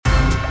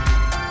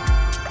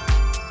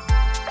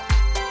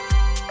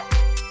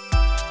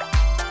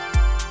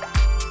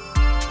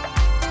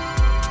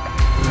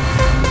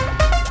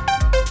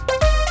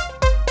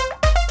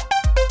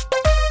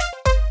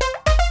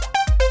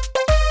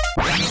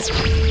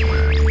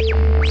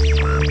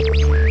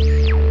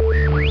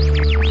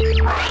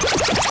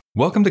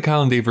Welcome to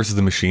Kyle and Dave versus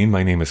the Machine.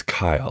 My name is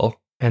Kyle.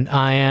 And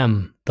I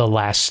am the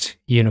last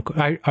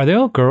unicorn. Are they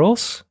all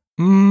girls?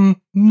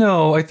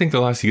 No, I think the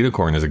last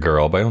unicorn is a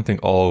girl, but I don't think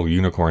all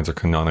unicorns are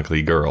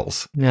canonically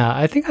girls. Yeah,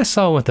 I think I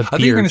saw one with a beard. I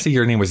think you're going to say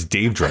your name was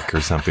Dave Drick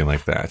or something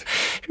like that.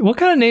 What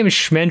kind of name is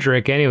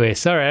Schmendrick anyway?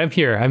 Sorry, I'm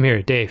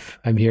here, Dave.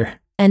 I'm here.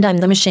 And I'm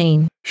the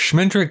machine.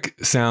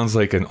 Schmendrick sounds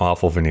like an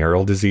awful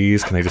venereal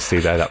disease. Can I just say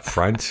that up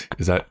front?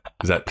 Is that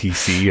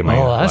PC? Am I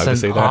allowed to say that?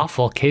 That's an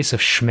awful case of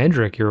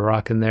Schmendrick you're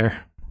rocking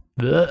there.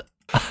 Blech.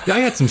 Yeah, I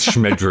had some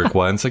Schmendrick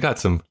once. I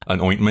got an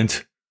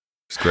ointment.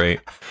 It's great.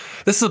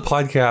 This is a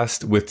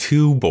podcast with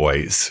two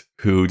boys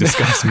who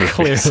discuss movies.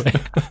 Clearly.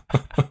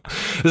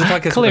 This is a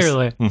podcast.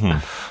 Clearly.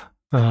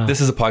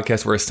 This is a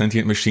podcast where a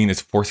sentient machine is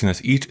forcing us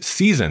each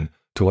season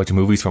to watch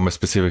movies from a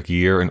specific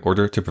year in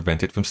order to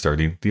prevent it from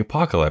starting the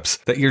apocalypse.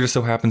 That year just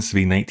so happens to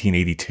be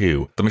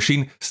 1982. The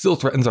machine still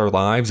threatens our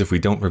lives if we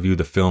don't review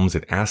the films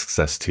it asks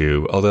us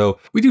to, although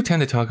we do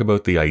tend to talk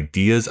about the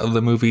ideas of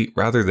the movie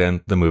rather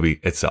than the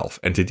movie itself.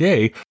 And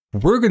today,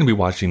 we're going to be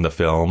watching the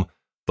film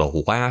The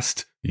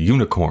Last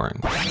Unicorn.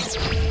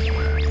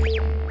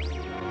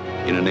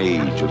 In an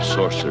age of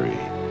sorcery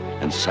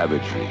and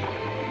savagery.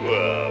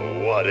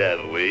 Well, what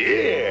have we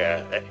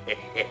here?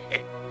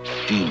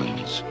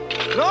 Demons.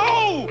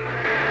 No!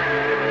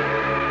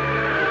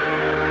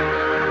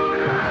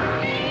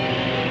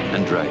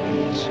 And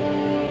dragons.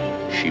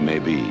 She may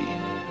be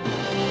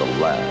the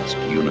last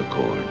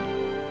unicorn.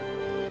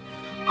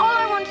 All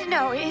I want to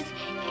know is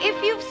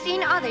if you've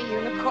seen other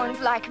unicorns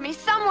like me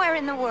somewhere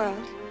in the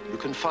world. You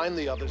can find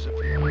the others if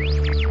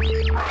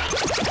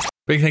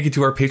Big thank you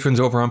to our patrons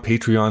over on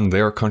Patreon.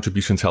 Their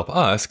contributions help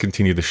us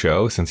continue the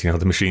show since,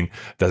 the machine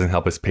doesn't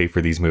help us pay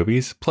for these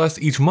movies. Plus,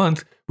 each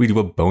month, we do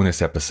a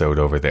bonus episode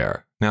over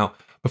there. Now,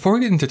 before we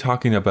get into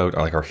talking about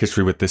our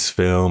history with this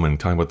film and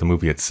talking about the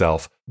movie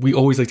itself, we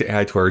always like to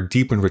add to our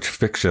deep and rich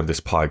fiction of this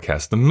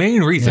podcast. The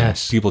main reason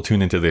people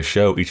tune into this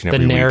show each and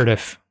every week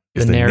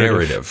is the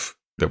narrative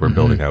that we're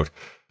building out.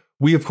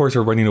 We, of course,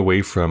 are running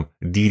away from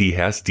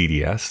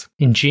DDS.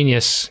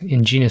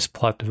 Ingenious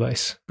plot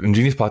device.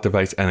 Ingenious plot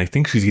device, and I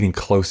think she's getting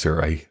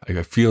closer. I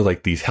feel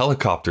like these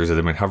helicopters that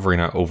have been hovering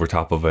over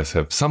top of us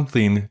have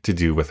something to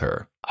do with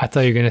her. I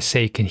thought you were going to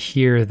say you can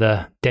hear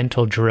the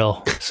dental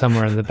drill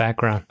somewhere in the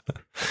background.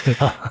 The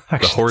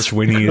horse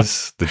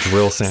whinnies, the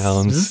drill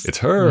sounds. It's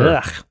her.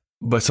 Ugh.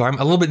 But so I'm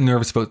a little bit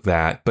nervous about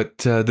that. But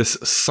this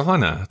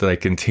sauna that I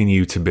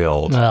continue to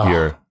build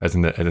here as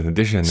an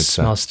addition. It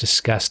smells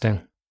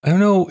disgusting. I don't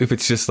know if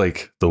it's just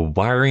like the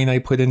wiring I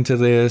put into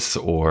this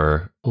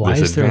or why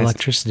is there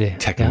electricity?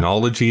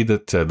 Technology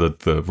that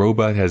the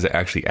robot has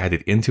actually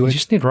added into it. You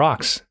just need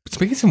rocks. It's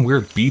making some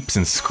weird beeps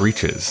and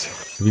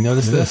screeches. Have you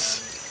noticed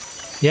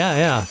this?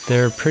 Yeah.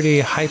 They're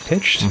pretty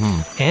high-pitched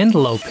and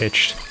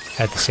low-pitched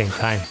at the same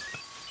time.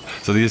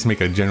 So they just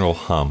make a general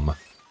hum,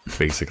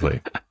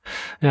 basically.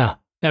 Yeah.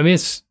 I mean,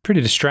 it's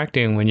pretty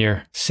distracting when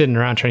you're sitting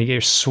around trying to get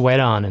your sweat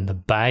on in the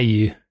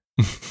bayou.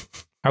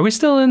 Are we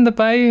still in the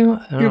bayou?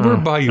 Yeah, we're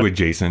bayou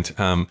adjacent.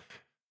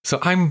 So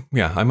I'm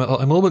a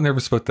little bit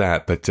nervous about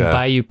that, but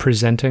bayou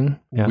presenting.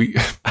 Yeah.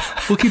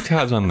 We'll keep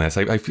tabs on this.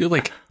 I feel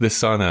like this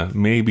sauna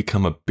may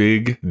become a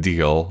big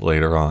deal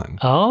later on.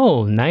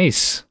 Oh,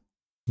 nice.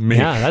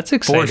 Yeah, that's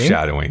exciting.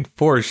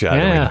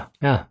 Foreshadowing.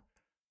 Yeah.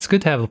 It's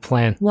good to have a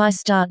plan. Why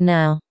start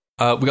now?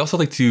 We also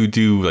like to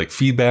do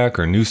feedback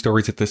or news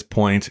stories at this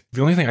point.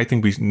 The only thing I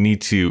think we need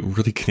to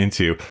really get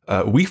into,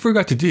 we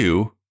forgot to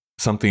do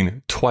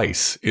something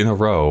twice in a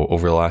row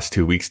over the last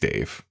 2 weeks,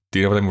 Dave. Do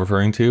you know what I'm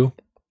referring to?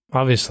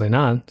 Obviously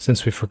not,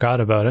 since we forgot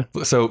about it.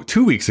 So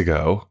 2 weeks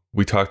ago,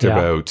 we talked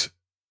about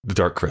The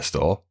Dark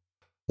Crystal.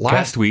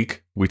 Last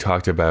week, we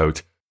talked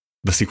about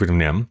The Secret of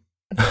NIMH.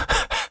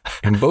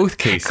 In both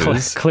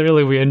cases...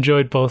 Clearly, we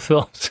enjoyed both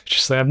films.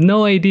 Just I have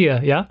no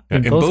idea, yeah?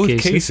 In both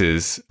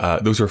cases,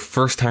 those are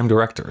first-time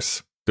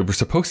directors that we're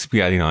supposed to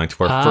be adding on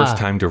to our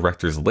first-time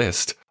directors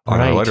list on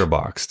our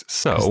Letterboxd.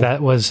 So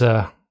that was...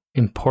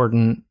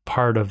 important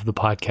part of the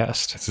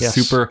podcast. It's a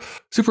super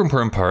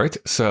important part.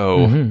 So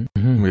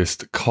let me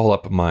just call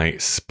up my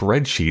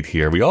spreadsheet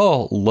here. We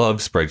all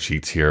love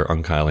spreadsheets here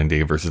on Kyle and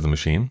Dave versus the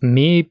Machine.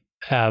 Me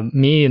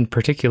in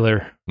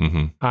particular.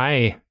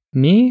 I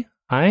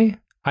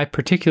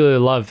particularly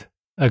love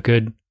a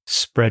good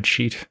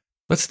spreadsheet.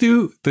 Let's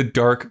do The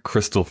Dark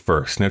Crystal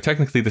first. Now,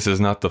 technically, this is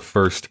not the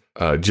first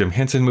Jim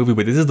Henson movie,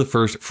 but this is the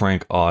first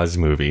Frank Oz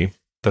movie.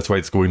 That's why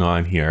it's going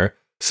on here.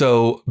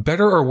 So,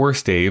 better or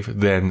worse, Dave,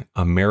 than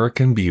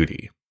American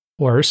Beauty?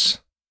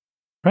 Worse,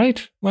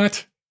 right?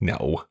 What?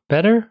 No.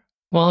 Better?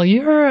 Well,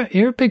 you're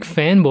a big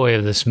fanboy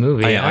of this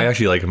movie. I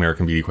actually like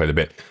American Beauty quite a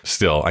bit.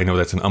 Still, I know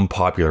that's an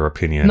unpopular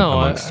opinion.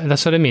 No,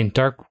 that's what I mean.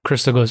 Dark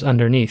Crystal goes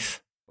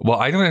underneath. Well,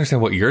 I don't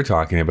understand what you're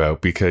talking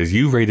about because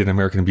you rated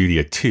American Beauty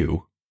a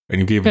 2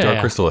 and you gave Dark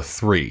Crystal a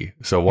 3.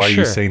 So why are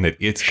you saying that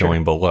it's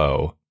going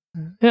below?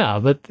 Yeah,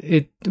 but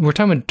we're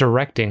talking about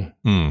directing,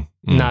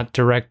 not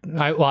direct.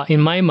 Well, in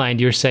my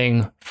mind, you're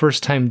saying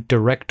first-time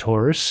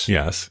directors.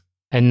 Yes.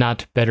 And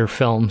not better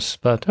films.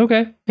 But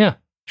okay, yeah,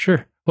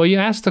 sure. Well, you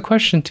asked the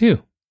question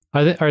too.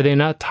 Are they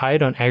not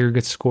tied on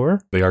aggregate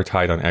score? They are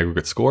tied on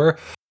aggregate score.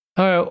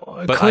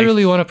 But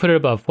clearly you want to put it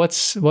above.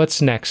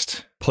 What's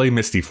next? Play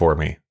Misty for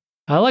me.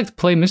 I liked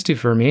Play Misty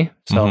for me,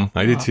 so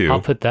I did too.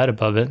 I'll put that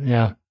above it.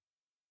 Yeah,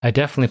 I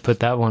definitely put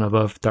that one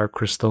above Dark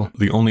Crystal.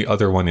 The only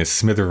other one is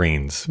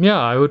Smithereens. Yeah,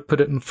 I would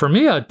put it. For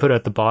me, I'd put it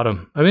at the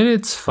bottom. I mean,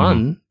 it's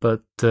fun,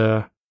 but.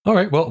 All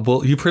right,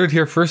 well, you heard it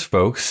here first,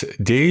 folks.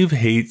 Dave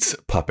hates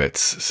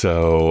puppets,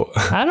 so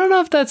I don't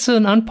know if that's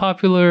an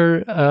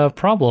unpopular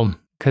problem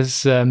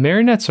because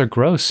marionettes are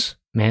gross.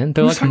 Man,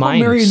 they're like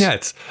mimes.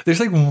 Marionettes. There's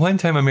like one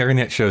time a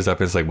marionette shows up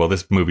and it's like, well,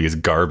 this movie is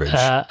garbage.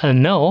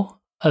 No,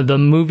 the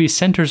movie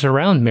centers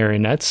around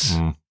marionettes.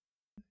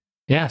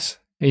 Yes,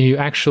 you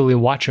actually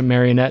watch a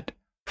marionette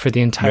for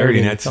the entire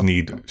Marionettes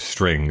need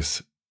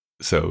strings,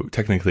 so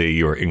technically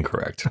you are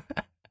incorrect.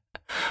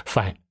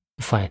 Fine.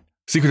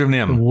 Secret of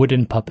NIMH.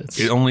 Wooden puppets.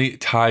 It only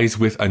ties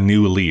with A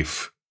New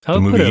Leaf,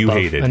 the movie you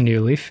hated. A New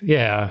Leaf.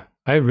 Yeah,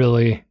 I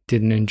really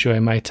didn't enjoy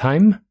my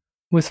time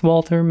with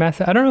Walter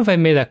Matthau. I don't know if I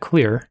made that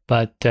clear,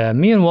 but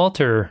me and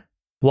Walter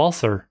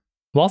cares.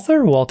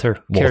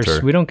 Walter.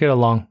 We don't get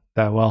along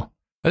that well.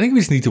 I think we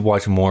just need to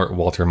watch more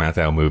Walter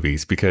Matthau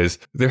movies because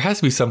there has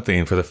to be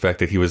something for the fact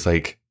that he was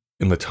like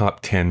in the top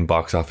 10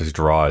 box office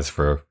draws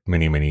for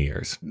many, many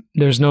years.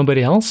 There's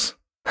nobody else?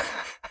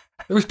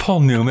 There was Paul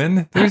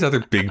Newman. There's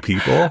other big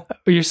people.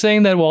 You're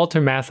saying that Walter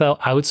Matthau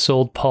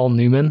outsold Paul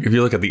Newman? If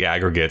you look at the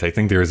aggregate, I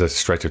think there is a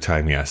stretch of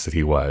time, yes, that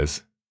he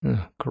was.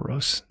 Oh,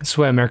 gross. That's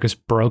why America's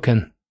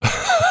broken.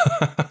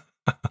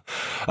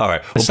 All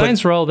right. The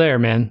signs were all there,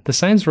 man. The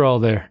signs were all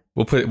there.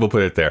 We'll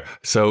put it there.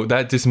 So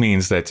that just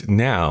means that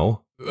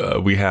now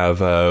we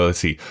have, let's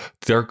see,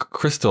 Dark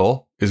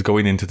Crystal is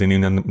going into the new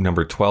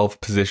number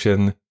 12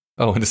 position.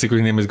 Oh, and The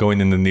Secret Name is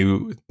going in the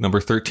new number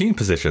 13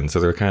 position.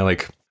 So they're kind of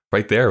like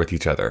right there with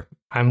each other.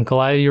 I'm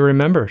glad you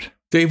remembered.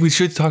 Dave, we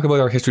should talk about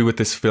our history with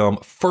this film.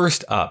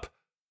 First up,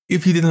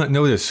 if you did not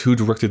notice who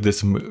directed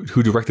this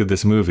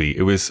movie,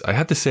 it was, I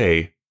have to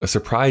say, a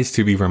surprise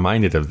to be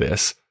reminded of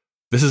this.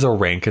 This is a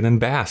Rankin and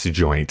Bass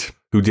joint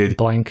who did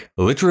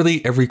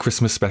literally every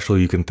Christmas special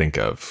you can think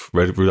of.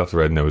 Rudolph the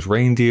Red-Nosed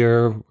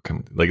Reindeer,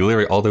 like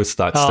literally all those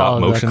stop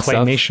motion stuff.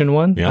 The claymation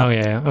one? Yeah. Oh,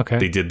 yeah, okay.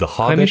 They did The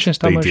Hobbit.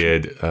 They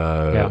did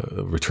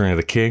Return of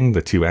the King,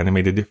 the 2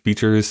 animated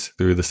features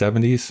through the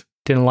 70s.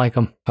 Didn't like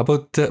them. How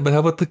about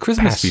the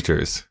Christmas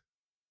features?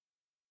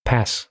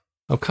 Pass.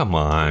 Oh, come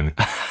on.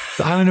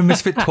 The Island of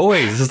Misfit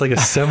Toys. This is like a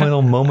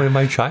seminal moment in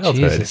my childhood.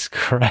 Jesus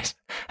Christ.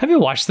 Have you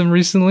watched them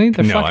recently?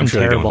 They're no, fucking I'm sure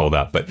terrible. They don't hold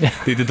up. But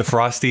they did the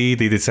Frosty.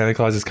 They did Santa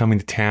Claus is Coming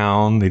to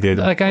Town. They did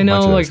like I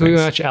know, like we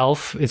watch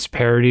Elf. It's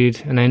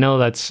parodied, and I know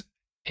that's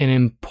an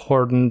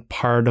important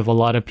part of a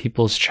lot of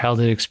people's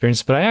childhood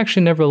experience. But I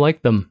actually never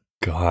liked them.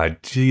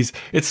 God, jeez,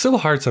 it's so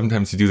hard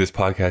sometimes to do this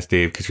podcast,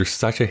 Dave, because you're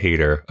such a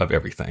hater of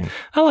everything.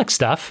 I like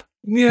stuff.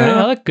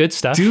 Yeah, I like good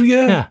stuff. Do you?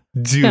 Yeah.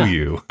 Do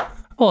you?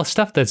 Well,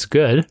 stuff that's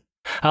good.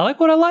 I like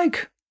what I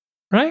like,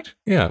 right?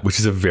 Yeah, which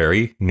is a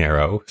very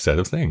narrow set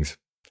of things.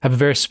 I have a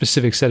very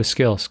specific set of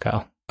skills,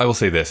 Kyle. I will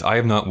say this. I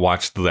have not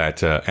watched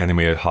that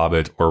animated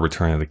Hobbit or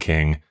Return of the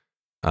King.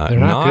 They're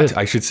not good.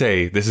 I should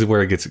say, this is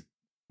where it gets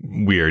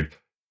weird.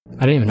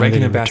 I didn't even know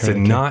Rankin and Bass did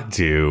not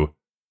do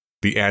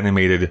the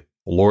animated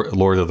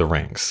Lord of the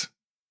Rings.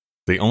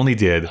 They only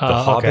did The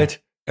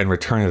Hobbit and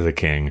Return of the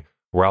King.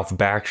 Ralph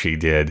Bakshi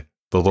did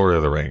The Lord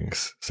of the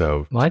Rings.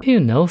 So why do you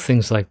know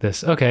things like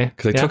this? Okay.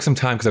 Because I took some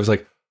time because I was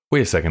like,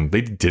 wait a second,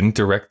 they didn't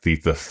direct the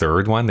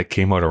third one that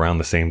came out around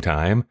the same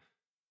time?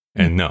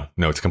 And no,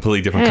 it's a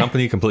completely different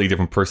company, completely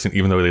different person,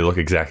 even though they look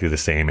exactly the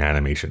same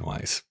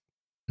animation-wise.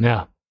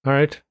 Yeah. All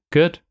right.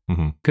 Good.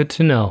 Mm-hmm. Good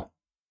to know.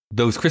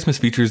 Those Christmas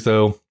features,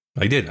 though,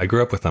 I did. I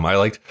grew up with them.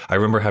 I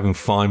remember having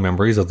fond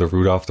memories of the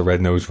Rudolph the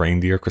Red-Nosed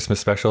Reindeer Christmas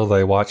special that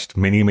I watched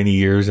many, many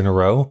years in a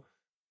row.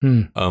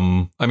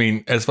 I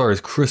mean, as far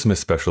as Christmas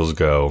specials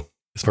go,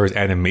 as far as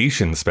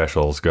animation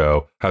specials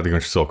go, How the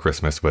Grinch Stole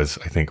Christmas was,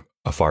 I think,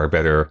 a far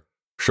better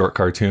short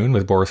cartoon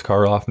with Boris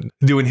Karloff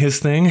doing his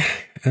thing.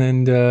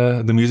 And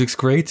the music's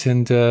great.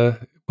 And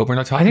but we're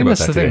not talking about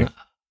that today. Thing.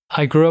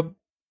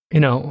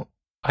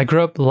 I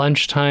grew up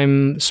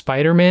lunchtime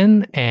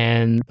Spider-Man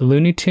and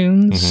Looney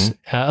Tunes.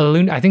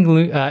 I think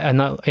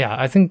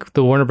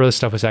the Warner Bros.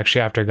 Stuff was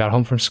actually after I got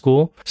home from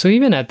school. So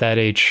even at that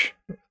age,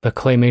 the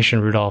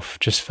claymation Rudolph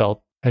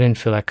I didn't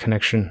feel that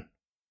connection.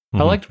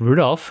 I liked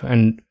Rudolph,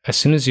 and as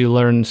soon as you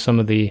learn some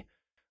of the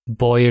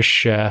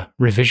boyish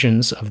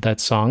revisions of that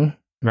song,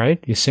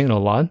 right? You sing it a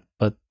lot,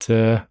 but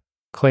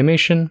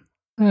claymation,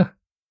 All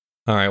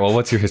right, well,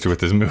 what's your history with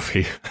this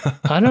movie?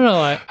 I don't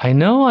know. I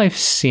know I've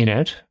seen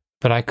it,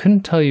 but I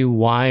couldn't tell you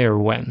why or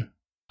when.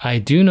 I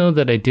do know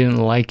that I didn't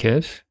like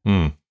it,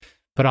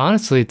 but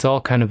honestly, it's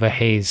all kind of a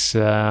haze.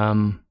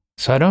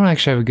 So I don't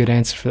actually have a good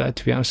answer for that,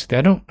 to be honest with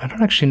you. I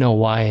don't actually know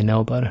why I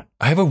know about it.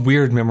 I have a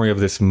weird memory of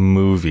this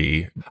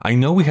movie. I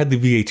know we had the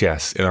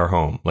VHS in our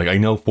home. Like, I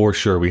know for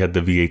sure we had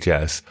the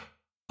VHS.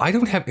 I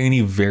don't have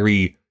any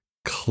very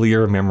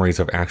clear memories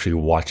of actually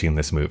watching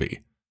this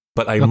movie.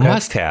 but I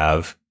must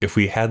have if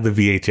we had the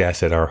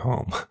VHS at our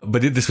home.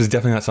 But this was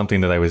definitely not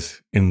something that I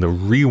was in the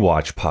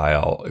rewatch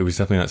pile. It was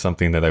definitely not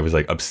something that I was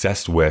like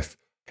obsessed with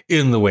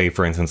in the way,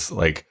 for instance,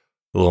 like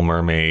Little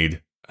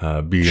Mermaid,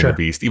 Beauty and the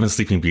Beast, even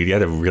Sleeping Beauty. I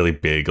had a really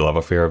big love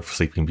affair of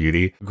Sleeping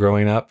Beauty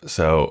growing up.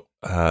 So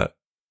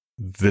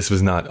this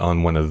was not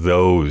on one of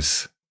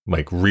those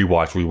like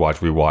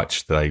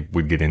rewatch that I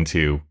would get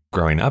into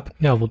growing up.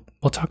 Yeah,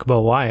 we'll talk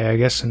about why, I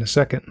guess, in a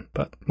second,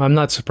 but I'm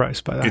not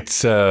surprised by that.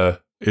 It's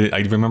I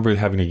remember it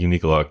having a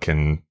unique look,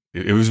 and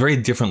it was very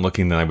different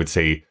looking than I would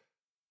say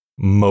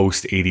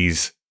most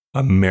 80s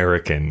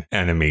American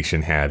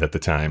animation had at the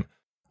time.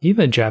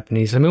 Even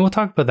Japanese. I mean, we'll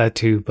talk about that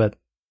too, but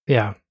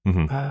yeah,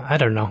 I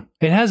don't know.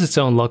 It has its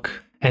own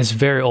look, and it's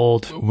very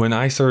old. When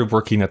I started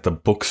working at the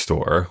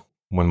bookstore,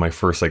 one of my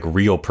first like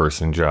real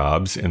person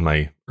jobs in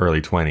my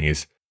early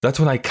 20s, that's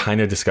when I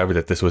kind of discovered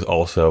that this was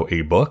also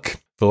a book,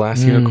 The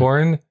Last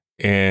Unicorn,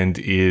 and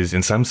is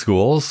in some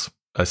schools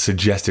a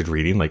suggested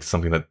reading, like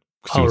something that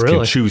students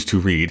can choose to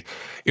read.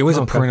 It was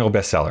a perennial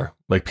bestseller.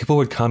 Like people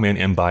would come in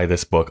and buy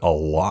this book a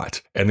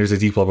lot. And there's a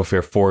deep love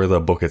affair for the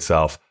book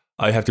itself.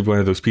 I have to be one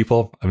of those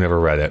people. I've never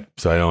read it,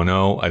 so I don't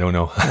know. I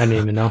didn't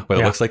even know what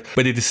it looks like.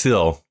 But it is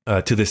still,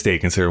 to this day,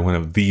 considered one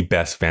of the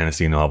best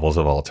fantasy novels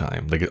of all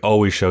time. Like it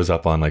always shows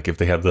up on like if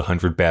they have the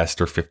 100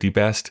 best or 50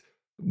 best,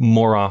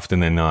 more often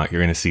than not,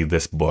 you're going to see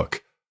this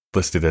book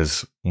listed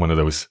as one of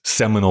those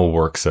seminal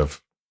works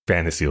of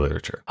fantasy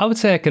literature. I would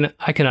say I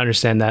can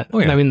understand that. Oh,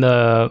 yeah. I mean,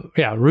 the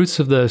roots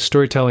of the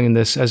storytelling in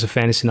this as a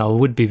fantasy novel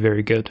would be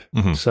very good.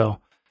 So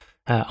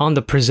on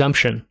the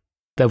presumption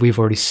that we've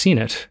already seen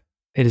it,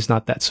 it is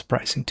not that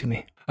surprising to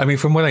me. I mean,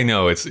 from what I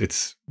know,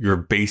 it's your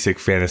basic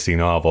fantasy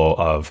novel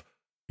of,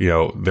 you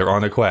know, they're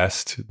on a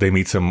quest, they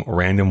meet some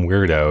random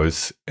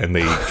weirdos, and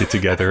they get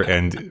together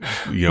and,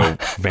 you know,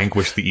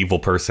 vanquish the evil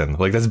person.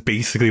 Like, that's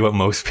basically what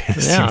most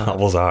fantasy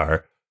novels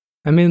are.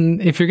 I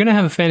mean, if you're going to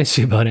have a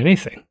fantasy about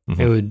anything,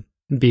 it would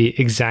be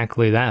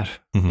exactly that.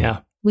 Yeah.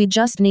 We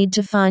just need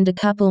to find a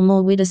couple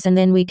more widows and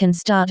then we can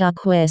start our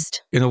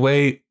quest. In a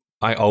way,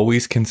 I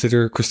always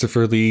consider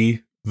Christopher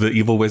Lee the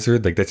evil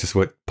wizard. Like, that's just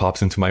what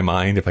pops into my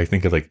mind if I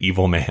think of like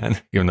evil man,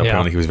 even though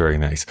apparently he was very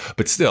nice.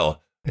 But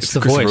still, it's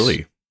the Christopher voice.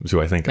 Lee is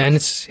who I think of. And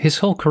it's his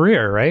whole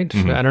career, right?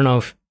 I don't know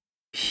if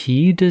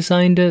he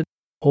designed it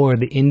or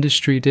the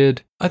industry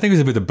did. I think it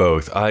was a bit of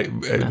both.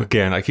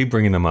 Again, I keep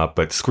bringing them up,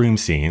 but Scream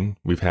Scene,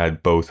 we've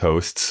had both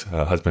hosts,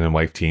 husband and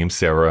wife team,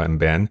 Sarah and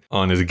Ben,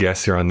 on as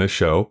guests here on this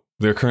show.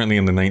 They're currently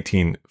in the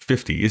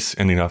 1950s,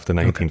 ending off the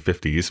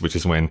 1950s, which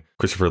is when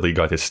Christopher Lee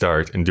got his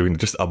start in doing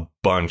just a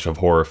bunch of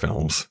horror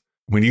films.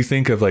 When you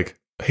think of like,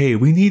 hey,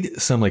 we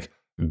need some like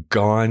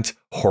gaunt,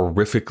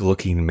 horrific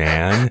looking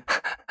man.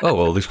 Oh,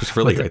 well, there's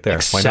Christopher Lee right there.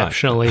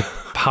 Exceptionally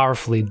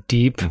powerfully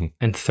deep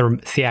and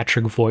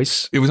theatric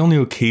voice. It was only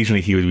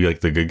occasionally he would be like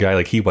the good guy.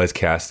 Like he was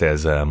cast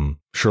as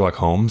Sherlock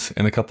Holmes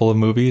in a couple of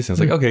movies. And it's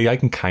like, okay, I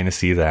can kind of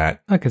see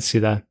that. I can see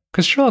that.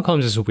 Because Sherlock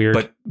Holmes is weird.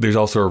 But there's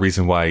also a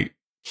reason why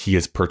he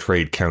has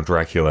portrayed Count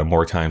Dracula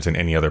more times than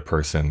any other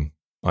person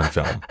on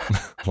film.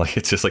 Like,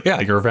 it's just like, yeah,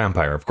 you're a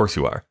vampire. Of course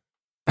you are.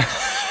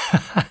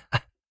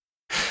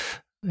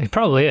 He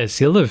probably is.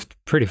 He lived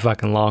pretty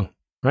fucking long,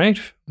 right?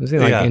 Was he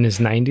like in his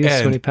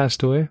 90s when he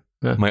passed away?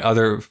 Yeah. My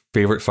other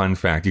favorite fun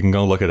fact, you can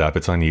go look it up.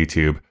 It's on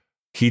YouTube.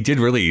 He did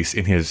release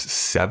in his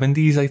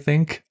 70s, I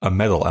think, a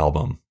metal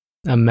album.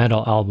 A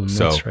metal album,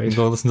 that's right.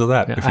 Go listen to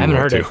that. Yeah, if I you haven't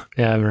want heard to. it.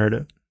 Yeah, I haven't heard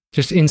it.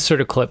 Just insert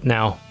a clip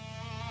now.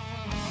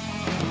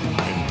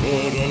 In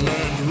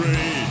borderland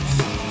raids,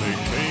 they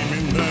came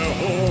in their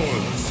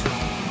hordes,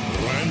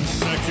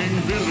 ransacking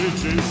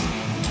villages,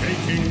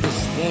 taking the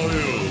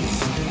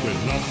spoils,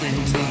 with nothing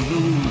to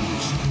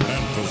lose,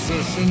 and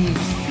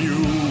possessions few.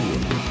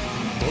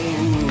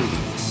 Bold,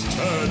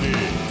 sturdy,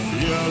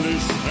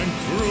 fearless, and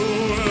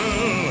cruel.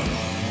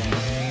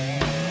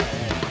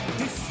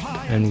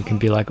 And you can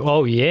be like,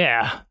 oh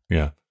yeah.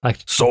 Yeah. Like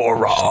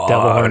Sauron.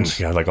 devil horns.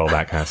 Yeah, like all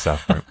that kind of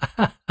stuff. Right?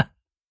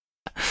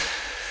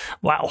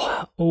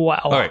 Wow.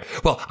 All right.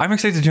 Well, I'm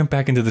excited to jump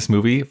back into this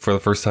movie for the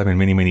first time in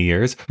many, many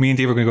years. Me and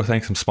Dave are going to go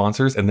thank some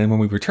sponsors. And then when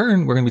we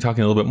return, we're going to be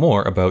talking a little bit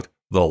more about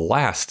The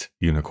Last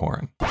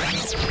Unicorn.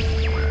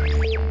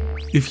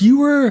 If you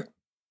were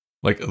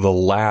like the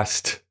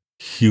last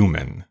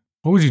human,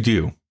 what would you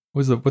do?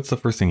 What's the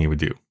first thing you would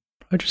do?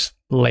 I'd just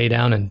lay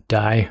down and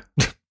die.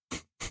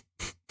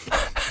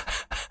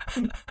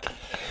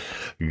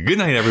 Good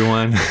night,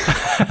 everyone.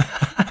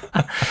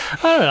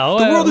 I don't know.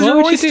 The world is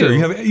your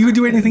oyster. You would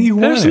do anything you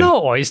want. There's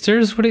no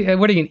oysters. What are you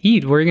going to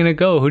eat? Where are you going to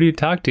go? Who do you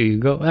talk to? You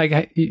go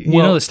like you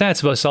know the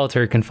stats about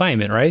solitary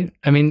confinement, right?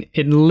 I mean,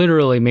 it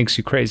literally makes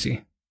you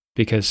crazy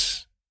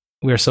because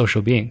we are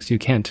social beings. You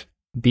can't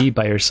be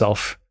by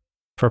yourself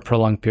for a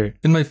prolonged period.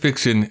 In my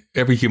fiction,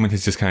 every human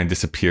has just kind of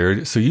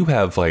disappeared. So you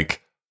have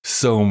like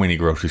so many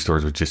grocery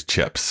stores with just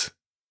chips.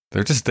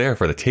 They're just there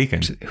for the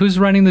taking. Who's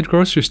running the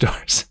grocery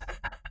stores?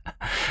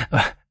 You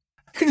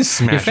can just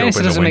smash Your fantasy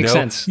open the doesn't make window.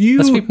 sense.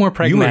 Let's be more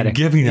pragmatic.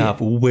 You are giving up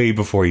way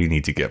before you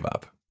need to give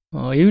up.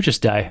 Oh, you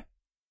just die.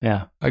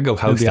 Yeah. I'd go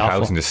house be to house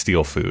awful. and just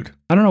steal food.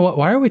 I don't know.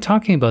 Why are we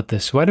talking about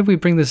this? Why did we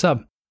bring this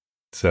up?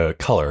 It's a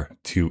color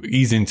to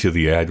ease into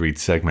the ad read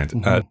segment.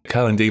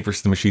 Kyle and Dave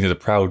vs. the Machine is a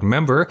proud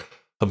member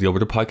of the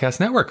Alberta Podcast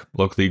Network.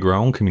 Locally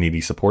grown,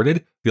 community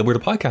supported, the Alberta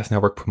Podcast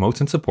Network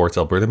promotes and supports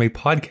Alberta-made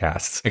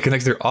podcasts and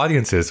connects their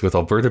audiences with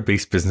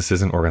Alberta-based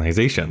businesses and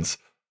organizations.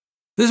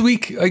 This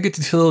week, I get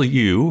to tell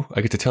you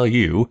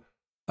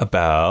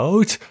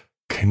about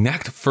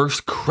Connect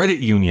First Credit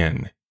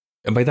Union.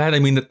 And by that, I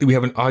mean that we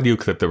have an audio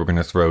clip that we're going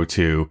to throw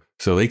to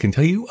so they can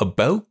tell you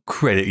about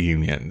credit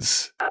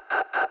unions.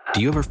 Do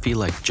you ever feel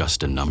like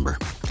just a number?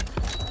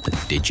 A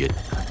digit,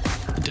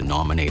 a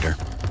denominator,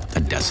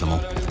 a decimal,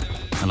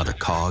 another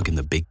cog in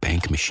the big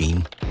bank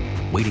machine,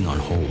 waiting on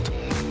hold,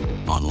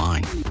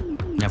 online,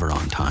 never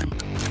on time,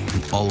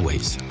 and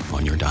always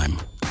on your dime.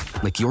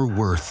 Like your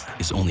worth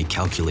is only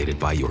calculated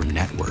by your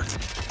net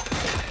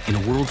worth. In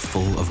a world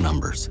full of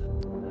numbers,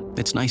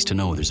 it's nice to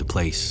know there's a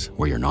place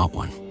where you're not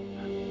one.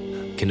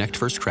 Connect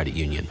First Credit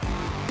Union.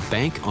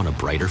 Bank on a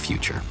brighter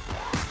future.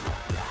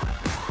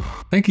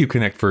 Thank you,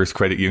 Connect First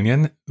Credit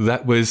Union.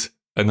 That was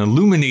an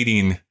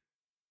illuminating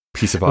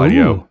piece of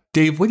audio. Ooh.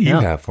 Dave, what do you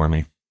have for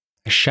me?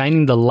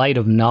 Shining the light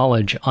of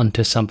knowledge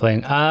onto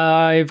something.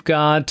 I've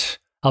got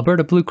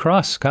Alberta Blue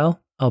Cross,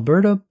 Kyle.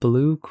 Alberta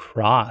Blue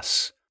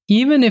Cross.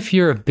 Even if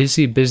you're a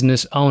busy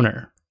business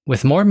owner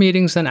with more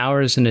meetings than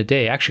hours in a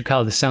day, actually,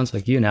 Kyle, this sounds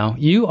like you now,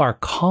 you are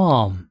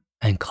calm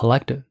and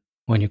collected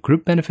when your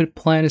group benefit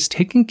plan is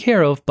taken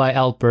care of by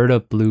Alberta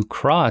Blue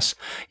Cross.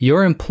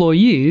 Your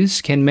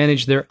employees can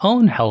manage their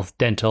own health,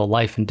 dental,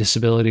 life, and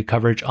disability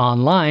coverage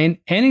online,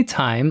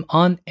 anytime,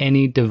 on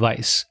any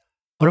device.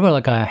 What about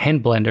like a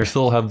hand blender? I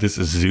still have this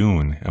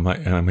Zune. Am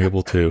I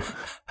able to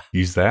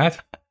use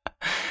that?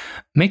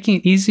 Making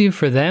it easier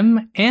for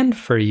them and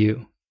for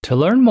you. To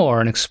learn more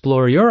and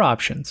explore your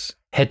options,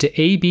 head to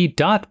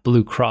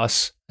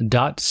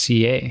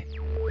ab.bluecross.ca.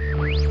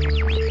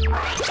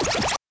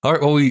 All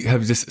right, well, we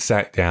have just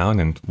sat down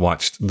and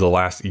watched The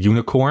Last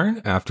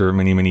Unicorn after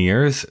many, many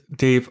years.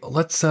 Dave,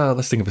 let's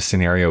think of a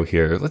scenario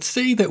here. Let's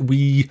say that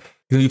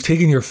you've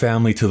taken your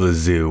family to the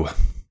zoo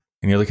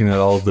and you're looking at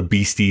all the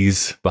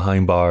beasties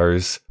behind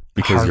bars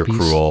because Harpies. you're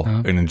cruel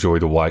and enjoy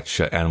to watch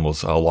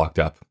animals locked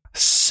up.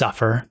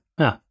 Suffer.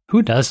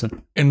 Who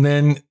doesn't? And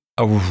then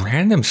a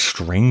random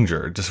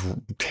stranger just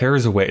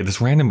tears away. This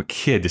random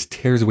kid just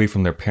tears away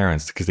from their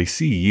parents because they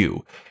see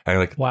you. And you're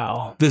like,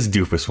 Wow. this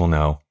doofus will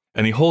know.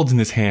 And he holds in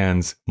his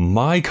hands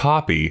my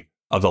copy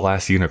of The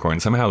Last Unicorn.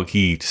 Somehow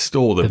he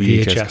stole the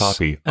VHS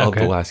copy of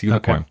The Last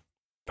Unicorn. Okay.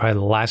 Probably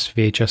the last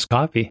VHS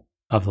copy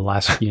of The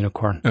Last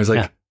Unicorn. I was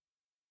like,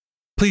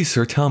 please,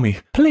 sir, tell me.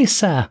 Please,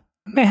 sir,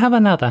 may I have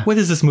another? What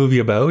is this movie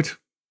about?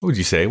 What would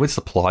you say? What's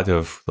the plot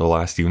of The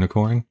Last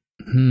Unicorn?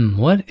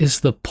 What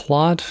is the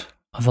plot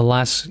of The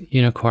Last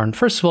Unicorn?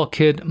 First of all,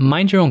 kid,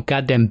 mind your own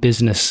goddamn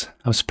business.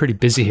 I was pretty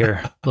busy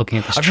here looking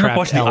at this I've never trapped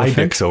watched the elephant.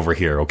 Ibex over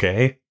here,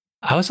 okay?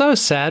 I was always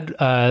sad.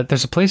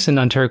 There's a place in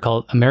Ontario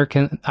called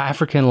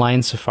African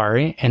Lion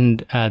Safari,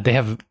 and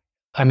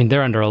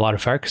they're under a lot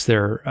of fire because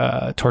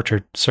they're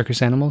tortured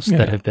circus animals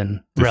that have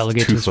been There's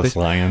relegated to toothless space.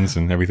 lions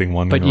and everything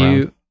wandering But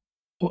around.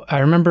 I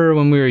remember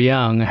when we were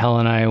young,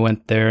 Helen and I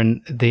went there,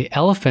 and the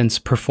elephants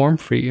perform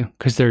for you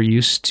because they're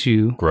used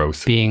to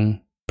Gross.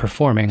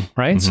 performing,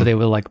 right? So they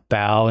would like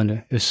bow,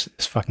 and it's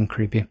fucking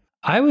creepy.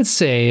 I would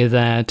say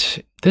that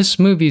this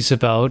movie's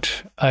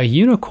about a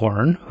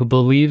unicorn who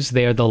believes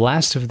they are the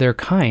last of their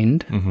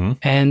kind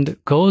and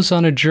goes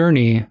on a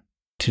journey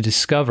to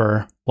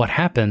discover what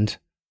happened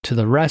to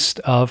the rest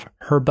of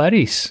her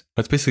buddies.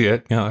 That's basically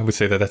it. Yeah, I would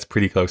say that that's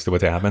pretty close to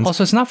what happens.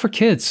 Also, it's not for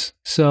kids,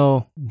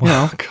 so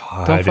don't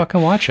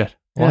fucking watch it.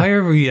 Why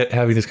are we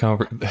having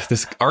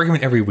this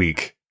argument every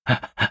week?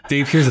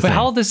 Dave, here's the But thing.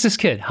 how old is this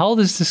kid? How old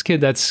is this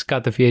kid that's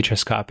got the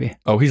VHS copy?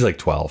 Oh, he's like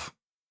 12.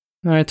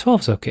 All right,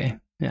 12's okay.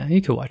 Yeah,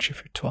 you could watch it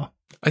for 12.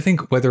 I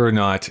think whether or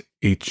not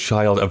a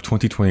child of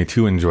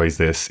 2022 enjoys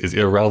this is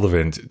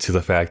irrelevant to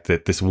the fact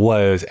that this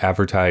was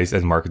advertised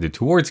and marketed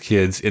towards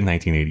kids in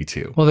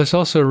 1982. Well, there's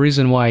also a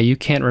reason why you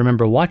can't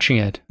remember watching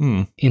it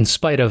in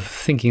spite of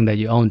thinking that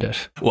you owned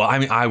it. Well, I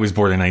mean, I was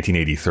born in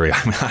 1983.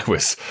 I mean, I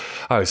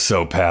was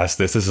so past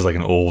this. This is like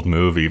an old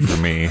movie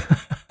for me.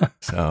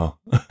 So,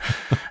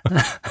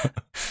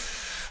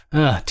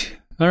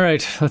 all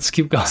right, let's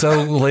keep going.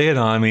 so lay it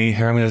on me.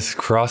 Here, I'm going to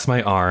cross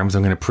my arms.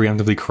 I'm going to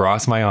preemptively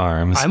cross my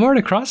arms. I'm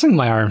already crossing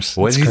my arms.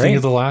 What That's do you think great.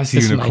 of The Last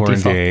This is my Unicorn,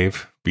 default.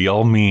 Dave? Be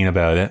all mean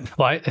about it.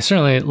 Well, I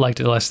certainly liked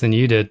it less than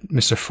you did,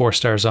 Mr. 4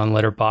 stars on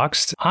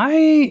Letterboxd.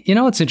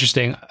 It's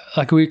interesting.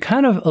 Like we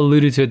kind of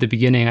alluded to at the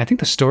beginning, I think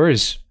the story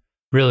is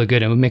really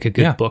good and would make a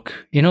good book.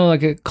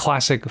 Like a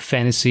classic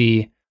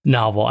fantasy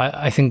novel.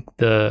 I think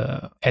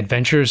the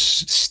adventures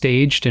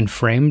staged and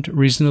framed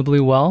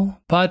reasonably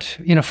well. But,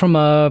 from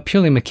a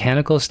purely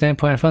mechanical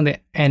standpoint, I found the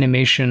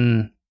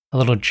animation a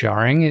little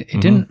jarring.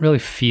 It didn't really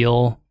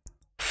feel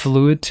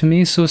fluid to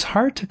me. So it's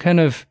hard to kind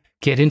of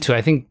get into.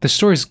 I think the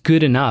story's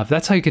good enough.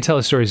 That's how you can tell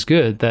the story's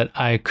good, that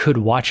I could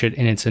watch it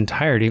in its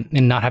entirety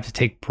and not have to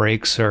take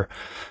breaks or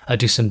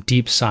do some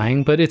deep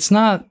sighing. But it's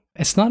not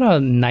a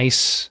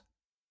nice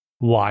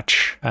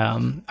watch.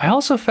 I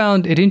also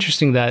found it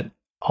interesting that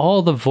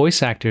all the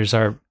voice actors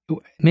are,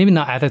 maybe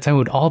not at that time,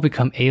 would all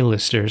become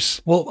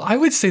A-listers. Well, I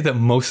would say that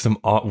most of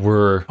them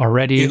were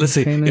already let's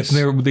say, famous.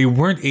 if they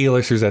weren't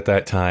A-listers at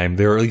that time,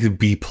 they were at least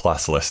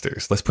B-plus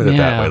listers. Let's put it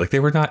that way. Like, they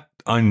were not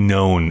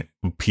unknown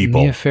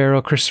people. Mia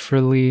Farrow, Christopher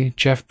Lee,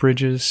 Jeff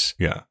Bridges.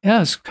 Yeah.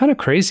 Yeah, it's kind of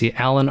crazy.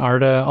 Alan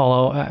Arda,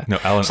 Alan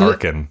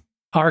Arkin.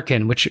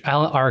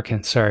 Alan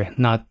Arkin, sorry,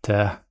 not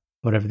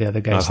whatever the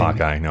other guy's Not name.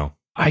 Hawkeye, no.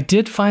 I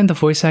did find the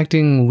voice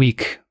acting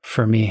weak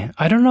for me.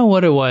 I don't know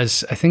what it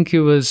was. I think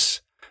it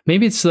was,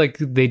 maybe it's like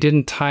they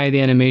didn't tie the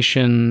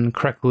animation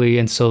correctly,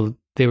 and so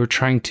they were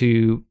trying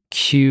to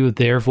cue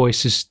their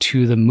voices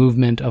to the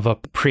movement of a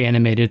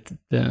pre-animated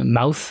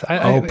mouth.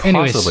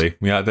 Anyways, Possibly.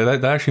 Yeah,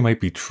 that actually might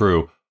be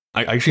true.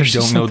 I actually There's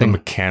just don't know the something-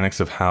 mechanics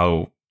of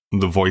how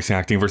the voice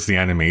acting versus the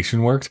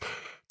animation works.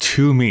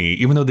 To me,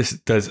 even though this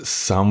does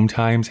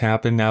sometimes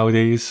happen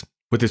nowadays,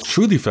 what this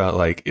truly felt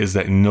like is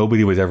that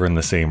nobody was ever in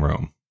the same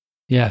room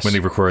yes. when they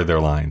recorded their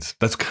lines.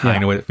 That's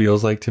kind of what it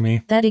feels like to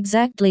me. That's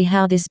exactly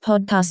how this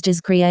podcast is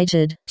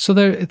created. So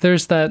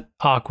there's that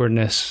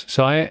awkwardness.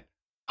 So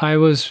I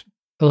was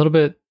a little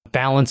bit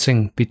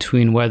balancing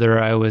between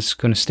whether I was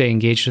going to stay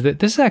engaged with it.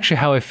 This is actually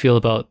how I feel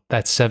about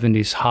that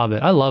 70s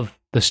Hobbit. I love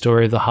the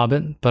story of the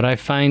Hobbit, but I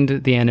find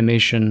the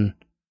animation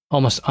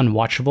almost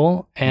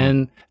unwatchable.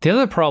 And the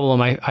other problem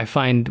I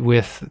find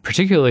with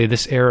particularly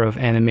this era of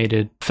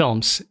animated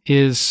films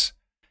is,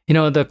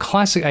 the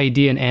classic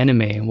idea in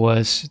anime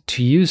was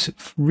to use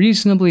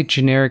reasonably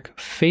generic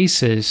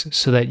faces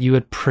so that you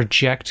would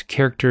project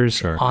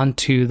characters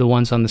onto the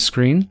ones on the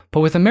screen. But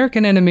with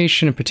American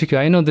animation in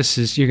particular, I know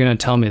you're going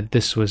to tell me that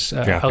this was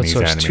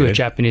outsourced to a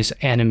Japanese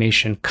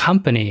animation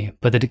company,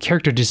 but the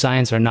character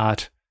designs are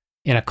not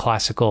in a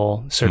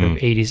classical sort of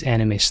 80s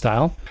anime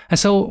style. And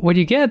so what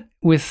you get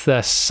with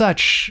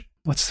such,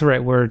 what's the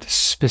right word,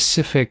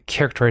 specific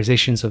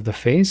characterizations of the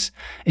face,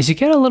 is you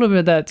get a little bit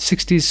of that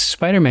 60s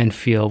Spider-Man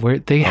feel where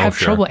they have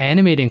trouble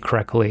animating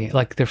correctly.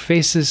 Like their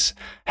faces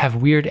have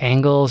weird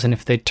angles, and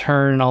if they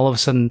turn, all of a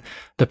sudden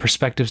the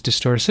perspective's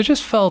distorted. So it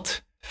just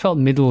felt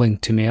middling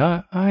to me.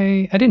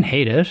 I didn't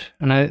hate it,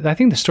 and I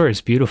think the story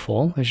is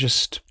beautiful. It's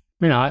just,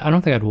 I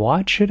don't think I'd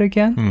watch it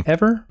again,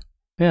 ever.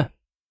 Yeah.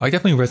 I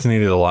definitely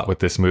resonated a lot with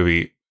this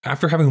movie.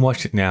 After having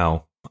watched it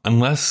now,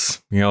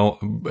 unless,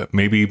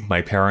 maybe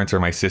my parents or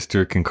my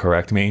sister can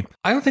correct me,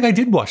 I don't think I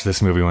did watch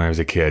this movie when I was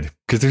a kid.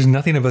 Because there's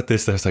nothing about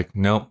this that's like,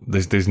 no,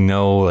 there's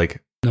no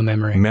no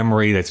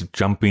memory that's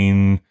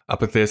jumping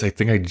up at this. I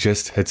think I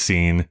just had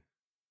seen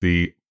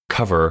the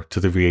cover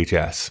to the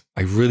VHS.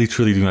 I really,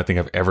 truly do not think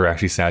I've ever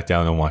actually sat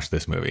down and watched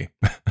this movie.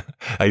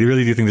 I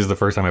really do think this is the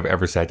first time I've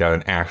ever sat down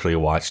and actually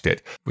watched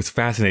it. What's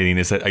fascinating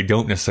is that I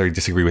don't necessarily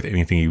disagree with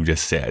anything you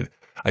just said.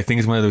 I think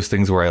it's one of those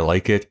things where I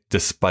like it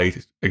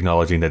despite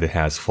acknowledging that it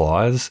has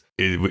flaws.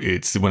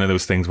 It's one of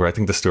those things where I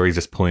think the story is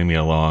just pulling me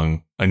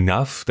along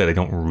enough that I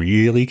don't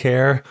really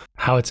care.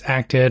 How it's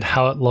acted,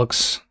 how it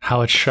looks,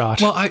 how it's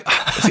shot. Well,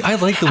 I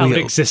like the how way it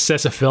exists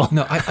as a film.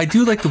 No, I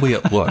do like the way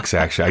it looks,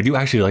 actually. I do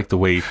actually like the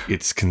way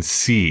it's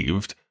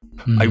conceived.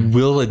 I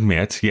will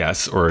admit,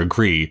 yes, or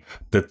agree,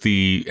 that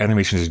the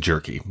animation is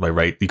jerky,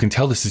 right? You can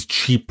tell this is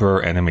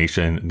cheaper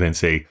animation than,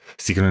 say,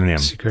 Secret of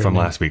NIMH from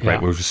last week, right?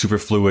 Where it was super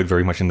fluid,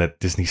 very much in that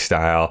Disney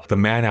style. The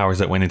man hours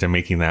that went into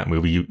making that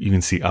movie, you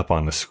can see up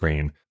on the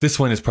screen. This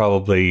one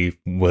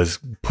was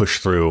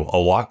pushed through a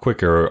lot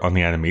quicker on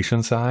the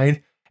animation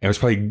side. And it was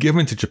probably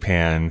given to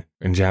Japan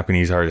and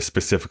Japanese artists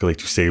specifically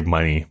to save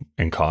money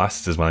and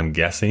costs, is what I'm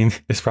guessing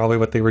is probably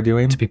what they were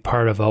doing. To be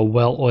part of a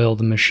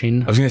well-oiled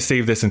machine. I was going to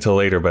save this until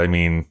later, but I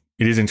mean,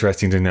 it is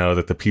interesting to know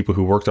that the people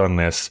who worked on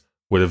this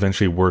would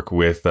eventually work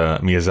with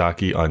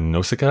Miyazaki on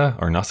Nausicaa.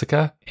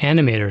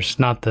 Animators,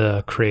 not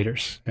the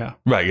creators. Yeah.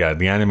 Right, yeah,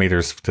 the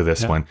animators to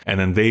this one. And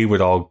then they would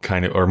all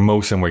or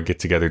most of them would get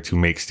together to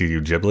make Studio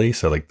Ghibli.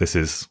 So this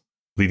is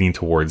leading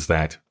towards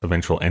that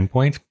eventual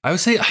endpoint. I would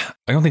say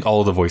I don't think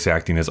all of the voice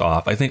acting is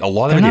off. I think a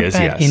lot of it is,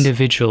 yes.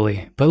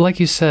 Individually. But like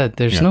you said,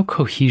 there's no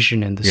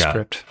cohesion in the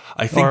script.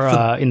 I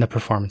think in the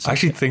performance. I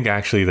actually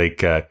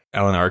think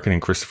Alan Arkin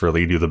and Christopher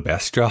Lee do the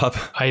best job.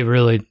 I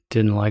really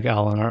didn't like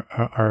Alan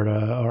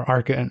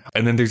Arkin.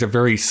 And then there's a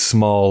very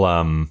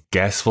small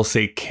guess, we'll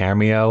say,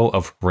 cameo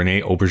of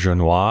René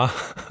Auberjonois,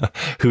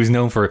 who's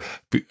known for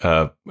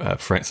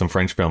some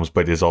French films,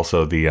 but is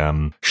also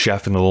the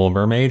chef in The Little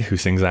Mermaid who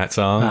sings that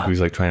song,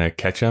 who's trying to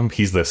catch him.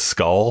 He's the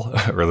skull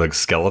or the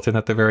skeleton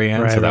at the very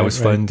end. Right, so that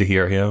was fun to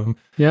hear him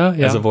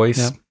as a voice.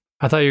 Yeah.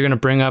 I thought you were going to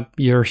bring up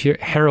your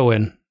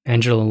heroine,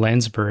 Angela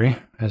Lansbury,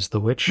 as the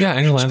witch. Yeah,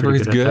 Angela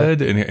Lansbury's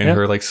good, and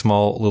her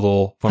small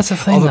little. That's the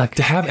thing.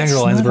 To have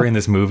Angela Lansbury in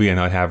this movie and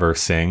not have her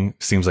sing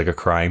seems like a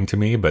crime to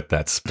me, but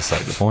that's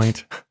beside the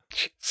point.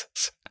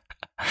 Jesus,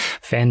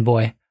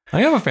 fanboy.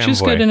 I am a fanboy.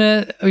 She's good in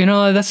it.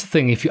 That's the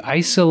thing. If you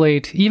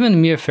isolate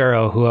even Mia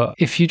Farrow,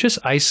 if you just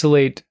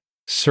isolate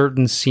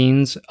certain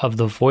scenes of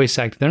the voice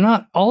act,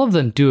 all of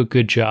them do a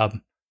good job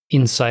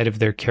inside of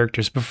their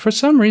characters, but for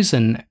some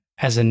reason,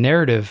 as a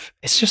narrative,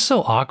 it's just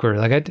so awkward.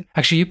 Like,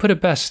 actually, you put it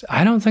best.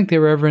 I don't think they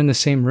were ever in the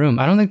same room.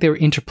 I don't think they were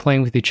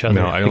interplaying with each other.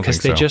 No, I don't because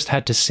think they so. just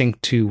had to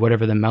sync to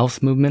whatever the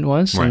mouth movement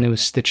was, Right. and it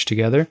was stitched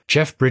together.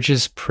 Jeff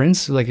Bridges'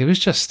 Prince, like, it was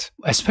just,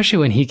 especially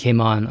when he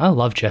came on. I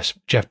love Jeff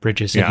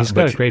Bridges. And Yeah, he's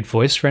got but- a great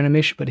voice for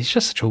animation, but he's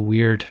just such a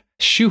weird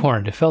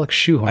shoehorned. It felt like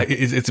shoehorned.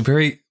 It's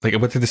very, like,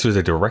 whether this was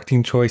a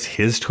directing choice,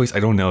 his choice, I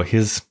don't know.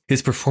 His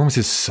performance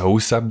is so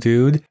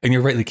subdued. And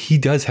you're right, like, he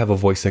does have a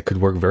voice that could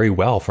work very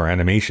well for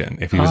animation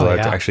if he was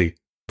allowed to actually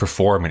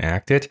perform and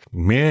act it.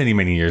 Many,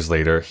 many years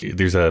later,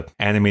 there's a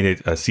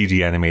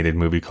CG animated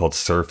movie called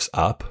Surf's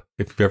Up.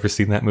 If you've ever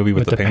seen that movie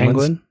with the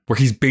penguins, penguin? where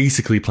he's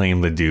basically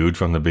playing the dude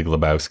from The Big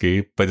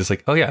Lebowski, but it's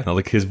like, oh yeah, no,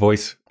 like his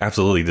voice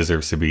absolutely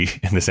deserves to be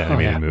in this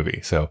animated movie.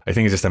 So I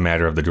think it's just a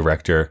matter of the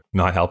director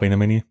not helping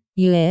him any.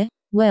 Yeah,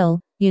 well,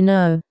 you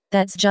know,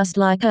 that's just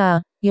like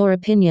your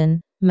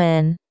opinion,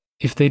 man.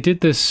 If they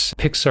did this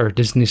Pixar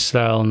Disney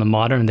style in the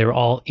modern, they were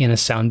all in a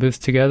sound booth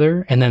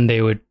together, and then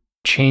they would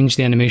change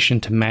the animation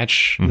to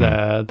match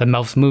the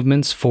mouth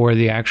movements for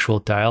the actual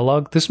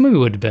dialogue, this movie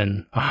would have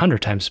been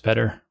 100 times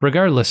better,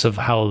 regardless of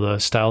how the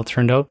style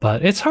turned out.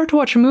 But it's hard to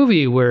watch a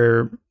movie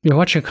where you're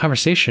watching a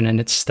conversation and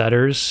it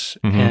stutters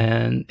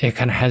and it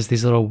kind of has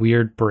these little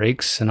weird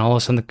breaks, and all of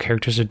a sudden the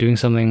characters are doing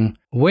something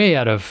way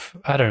out of,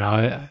 I don't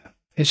know.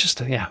 It's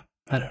just, yeah.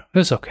 I don't know. It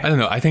was okay. I don't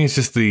know. I think it's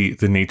just the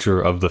nature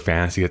of the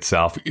fantasy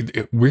itself.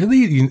 It really,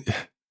 you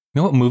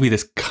know what movie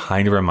this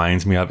kind of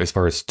reminds me of as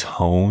far as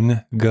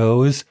tone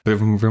goes? But it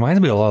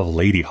reminds me a lot of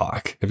Lady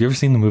Hawk. Have you ever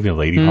seen the movie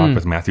Lady Hawk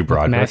with Matthew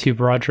Broderick? Matthew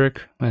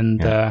Broderick and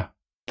the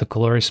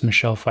glorious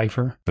Michelle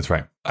Pfeiffer. That's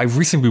right. I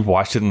recently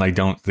watched it and I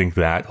don't think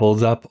that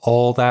holds up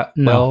all that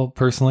well,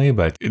 personally,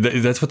 but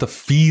that's what the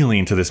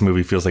feeling to this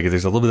movie feels like.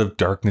 There's a little bit of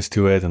darkness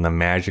to it and the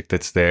magic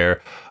that's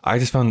there. I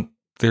just found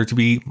there to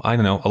be, I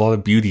don't know, a lot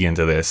of beauty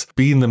into this.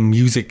 Being the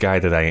music guy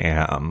that I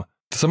am,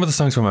 some of the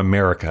songs from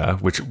America,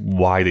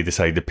 why they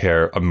decided to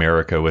pair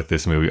America with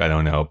this movie, I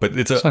don't know.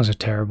 But songs are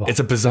terrible.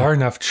 It's a bizarre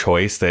enough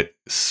choice that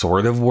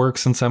sort of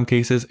works in some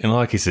cases. In a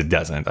lot of cases, it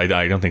doesn't.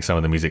 I don't think some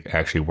of the music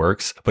actually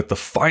works. But the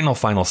final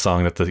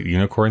song that the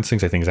unicorn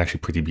sings, I think is actually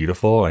pretty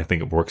beautiful. I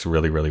think it works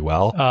really, really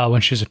well.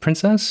 When she's a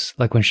princess?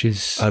 Like when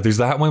she's... there's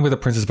that one with the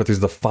princess, but there's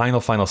the final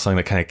song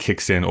that kind of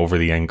kicks in over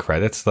the end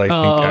credits that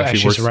I think actually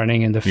she's works.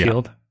 running in the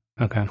field.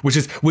 Okay. Which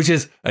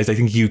is, as I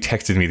think you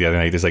texted me the other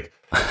night, is like,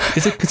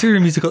 is it considered a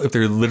musical if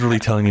they're literally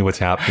telling you what's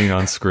happening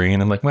on screen?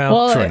 I'm like,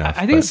 well sure enough.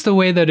 I think it's the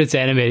way that it's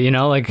animated, you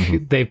know,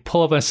 like they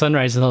pull up a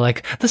sunrise and they're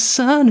like, the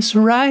sun is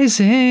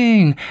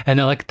rising. And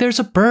they're like, there's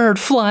a bird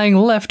flying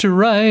left to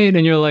right.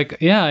 And you're like,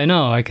 yeah, I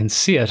know, I can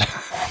see it.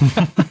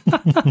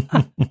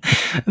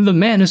 The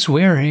man is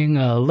wearing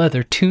a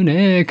leather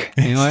tunic.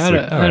 You know,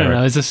 I don't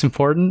know. Is this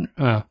important?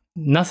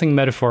 Nothing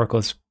metaphorical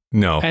is.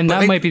 No. And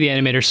that might be the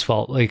animator's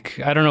fault. Like,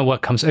 I don't know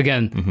what comes.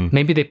 Again,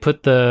 maybe they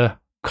put the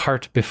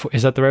cart before.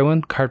 Is that the right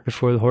one? Cart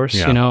before the horse?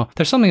 Yeah. You know,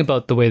 there's something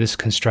about the way this is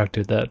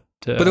constructed that.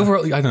 But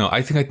overall, I don't know.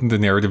 I think the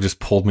narrative just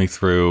pulled me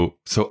through.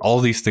 So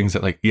all these things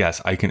that, like,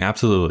 yes, I can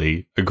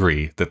absolutely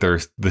agree that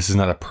this is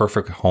not a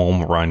perfect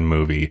home run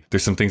movie.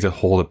 There's some things that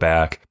hold it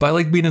back. But I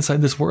like being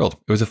inside this world.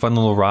 It was a fun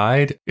little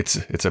ride. It's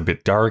a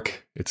bit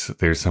dark.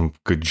 There's some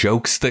good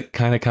jokes that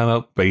kind of come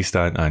out based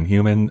on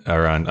human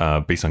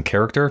or based on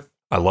character.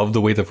 I love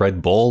the way the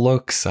Red Bull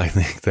looks. I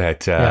think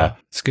that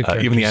it's good.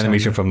 Even the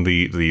animation from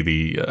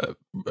the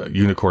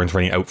unicorns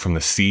running out from the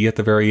sea at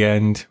the very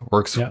end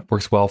works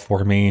well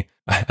for me.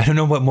 I don't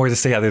know what more to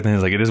say other than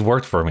like it has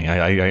worked for me.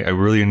 I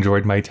really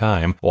enjoyed my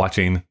time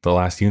watching The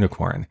Last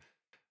Unicorn.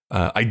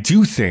 I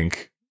do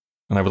think,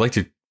 and I would like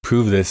to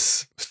prove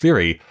this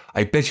theory,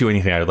 I bet you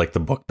anything I would like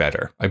the book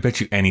better. I bet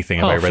you anything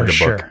if I read the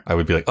book, I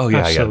would be like, oh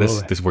yeah,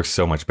 this works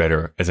so much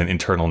better as an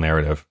internal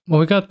narrative.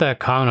 Well, we got that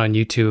comment on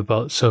YouTube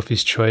about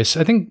Sophie's Choice.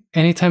 I think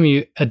anytime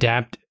you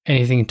adapt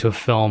anything into a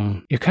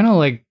film, you're kind of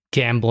like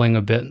gambling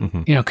a bit,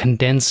 you know,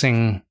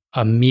 condensing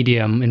a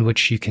medium in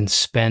which you can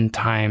spend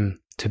time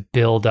to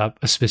build up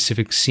a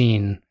specific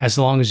scene as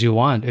long as you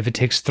want. If it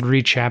takes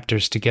 3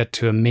 chapters to get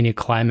to a mini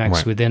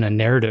climax within a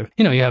narrative,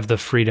 you know, you have the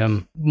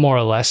freedom, more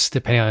or less,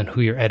 depending on who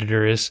your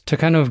editor is, to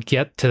kind of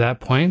get to that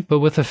point.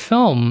 But with a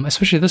film,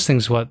 especially this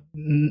thing's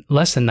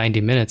less than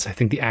 90 minutes, I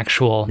think the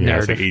actual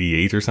narrative. It's like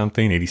 88 or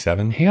something,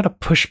 87. You got to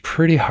push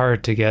pretty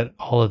hard to get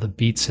all of the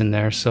beats in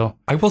there. So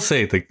I will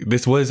say that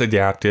this was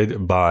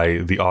adapted by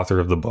the author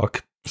of the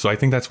book. So I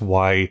think that's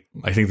why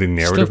I think the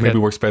narrative maybe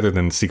works better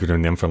than Secret of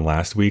NIMH from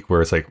last week,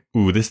 where it's like,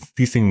 ooh, these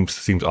things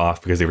seemed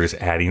off because they were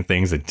just adding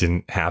things that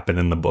didn't happen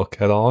in the book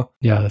at all.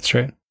 Yeah, that's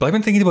right. But I've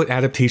been thinking about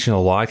adaptation a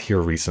lot here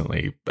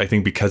recently. I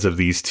think because of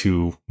these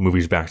 2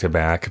 movies back to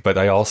back. But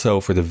I also,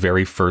 for the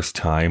very first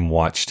time,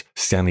 watched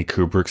Stanley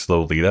Kubrick's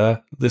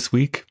Lolita this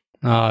week.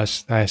 I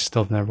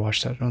still have never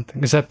watched that, I don't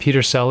think. Is that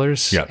Peter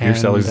Sellers? Yeah, Peter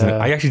Sellers is in it.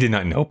 I actually did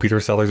not know Peter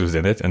Sellers was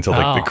in it until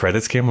the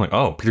credits came. I'm like,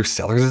 oh, Peter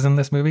Sellers is in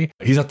this movie?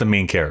 He's not the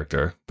main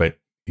character, but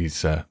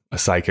he's a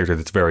side character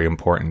that's very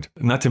important.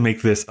 Not to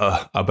make this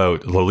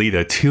about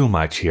Lolita too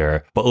much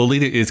here, but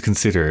Lolita is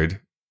considered,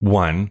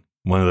 one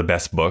of the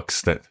best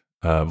books that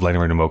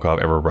Vladimir Nabokov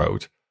ever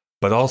wrote,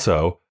 but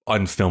also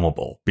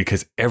unfilmable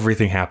because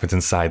everything happens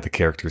inside the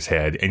character's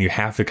head, and you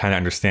have to kind of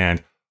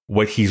understand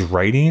what he's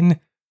writing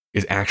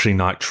is actually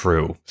not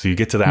true. So you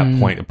get to that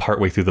point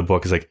partway through the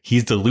book is like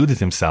he's deluded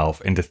himself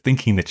into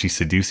thinking that she's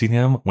seducing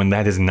him when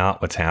that is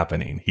not what's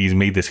happening. He's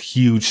made this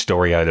huge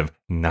story out of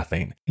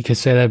nothing. You could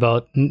say that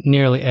about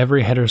nearly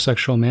every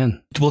heterosexual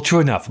man. Well, true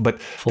enough, but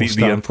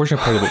the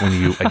unfortunate part of it,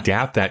 when you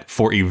adapt that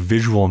for a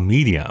visual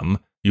medium,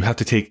 you have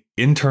to take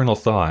internal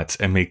thoughts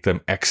and make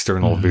them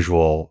external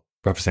visual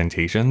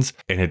representations,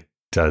 and it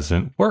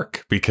doesn't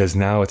work because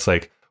now it's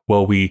like,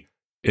 well, we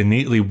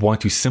innately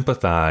want to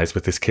sympathize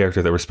with this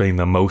character that we're spending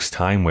the most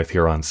time with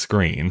here on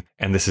screen.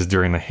 And this is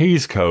during the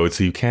Hays Code,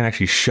 so you can't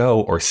actually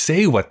show or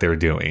say what they're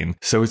doing.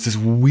 So it's this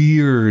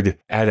weird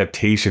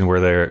adaptation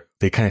where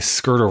they kind of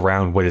skirt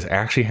around what is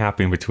actually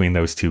happening between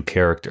those two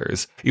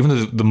characters. Even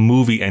though the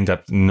movie ends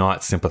up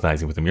not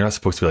sympathizing with them. You're not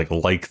supposed to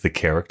like the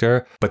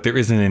character, but there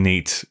is an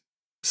innate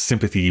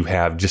sympathy you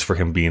have just for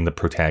him being the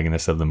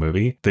protagonist of the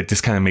movie that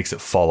just kind of makes it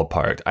fall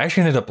apart. I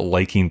actually ended up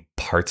liking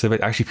parts of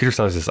it. Actually, Peter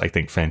Sellers is, I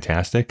think,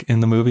 fantastic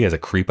in the movie as a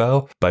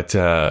creepo, but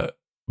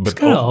he's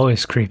kind of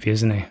always creepy,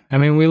 isn't he? I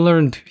mean, we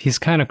learned he's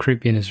kind of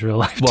creepy in his real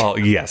life. Well,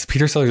 yes,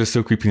 Peter Sellers is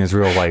so creepy in his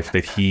real life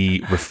that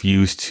he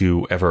refused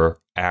to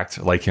ever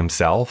act like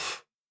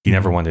himself. He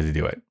never wanted to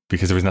do it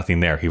because there was nothing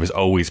there. He was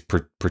always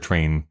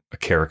portraying a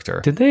character.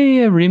 Did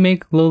they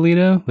remake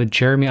Lolita with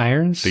Jeremy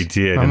Irons? They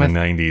did in the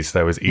 90s.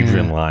 That was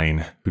Adrian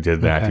Lyne who did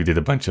that. Okay. Who did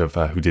a bunch of,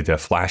 who did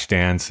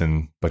Flashdance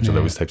and a bunch of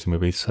those types of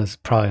movies. So it's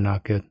probably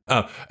not good.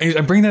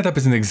 I bring that up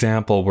as an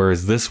example,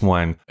 whereas this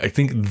one, I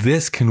think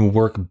this can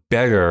work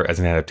better as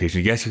an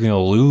adaptation. Yes, you're going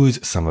to lose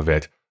some of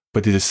it,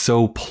 but it is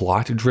so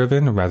plot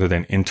driven rather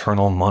than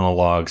internal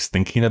monologues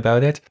thinking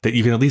about it that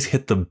you can at least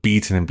hit the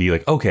beats and then be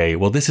like, okay,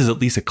 well, this is at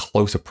least a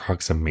close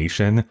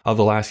approximation of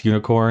The Last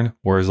Unicorn.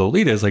 Whereas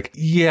Lolita is like,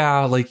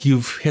 yeah, like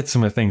you've hit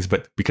some of the things,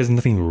 but because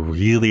nothing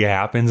really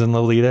happens in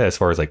Lolita as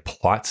far as like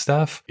plot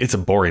stuff, it's a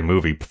boring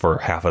movie for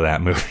half of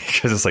that movie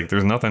because it's like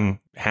there's nothing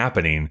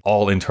happening,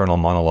 all internal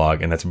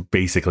monologue, and that's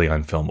basically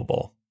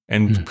unfilmable.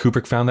 And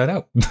Kubrick found that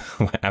out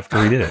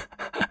after he did it.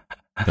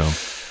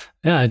 So.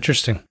 Yeah,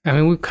 interesting. I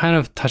mean, we've kind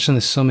of touched on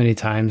this so many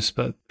times,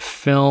 but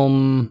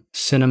film,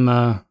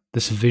 cinema,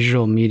 this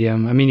visual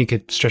medium, I mean, you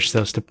could stretch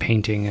those to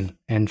painting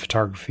and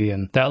photography,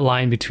 and that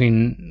line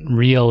between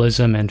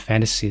realism and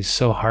fantasy is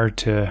so hard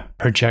to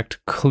project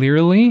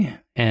clearly.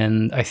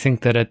 And I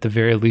think that at the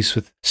very least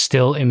with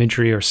still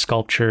imagery or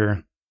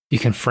sculpture, you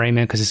can frame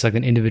it because it's like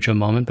an individual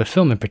moment, but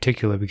film in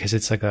particular, because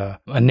it's like a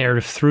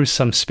narrative through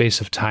some space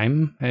of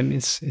time. And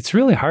it's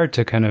really hard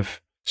to kind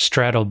of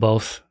straddle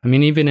both. I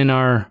mean, even in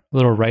our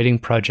little writing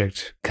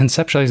project,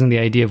 conceptualizing the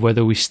idea of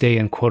whether we stay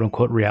in quote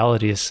unquote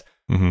reality is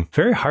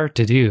very hard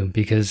to do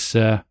because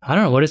I don't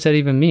know, what does that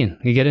even mean?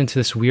 You get into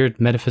this weird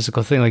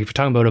metaphysical thing. Like if you're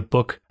talking about a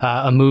book,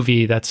 a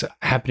movie that's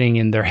happening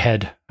in their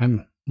head,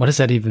 what does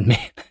that even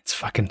mean? It's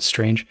fucking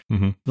strange.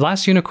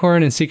 Last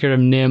Unicorn and Secret of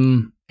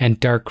NIMH and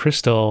Dark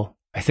Crystal,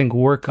 I think,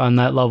 work on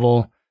that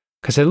level.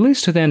 Because at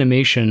least with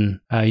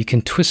animation, you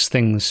can twist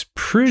things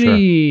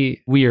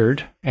pretty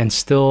weird and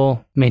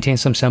still maintain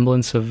some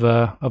semblance of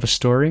a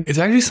story. It's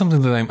actually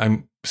something that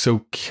I'm so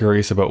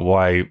curious about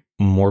why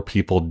more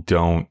people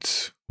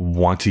don't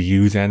want to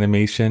use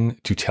animation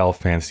to tell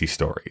fantasy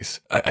stories.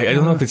 I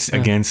don't know if it's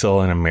again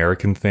still an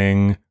American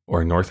thing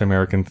or a North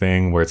American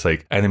thing where it's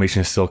like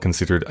animation is still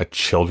considered a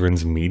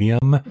children's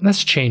medium.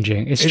 That's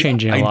changing. It's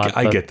changing a lot.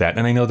 I get that.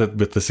 And I know that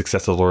with the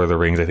success of Lord of the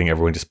Rings, I think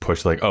everyone just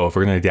pushed like, oh, if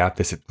we're going to adapt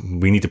this,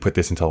 we need to put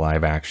this into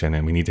live action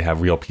and we need to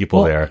have real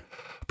people there.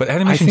 But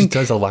animation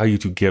does allow you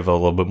to give a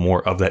little bit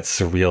more of that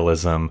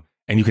surrealism,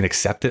 and you can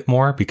accept it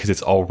more because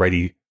it's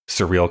already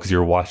surreal because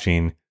you're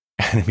watching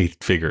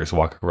animated figures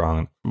walk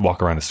around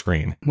a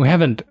screen. We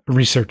haven't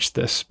researched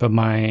this, but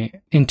my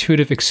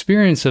intuitive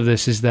experience of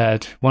this is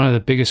that one of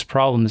the biggest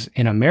problems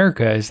in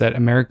America is that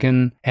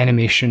American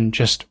animation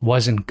just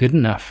wasn't good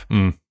enough.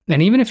 And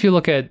even if you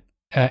look at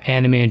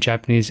anime and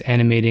Japanese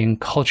animating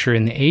culture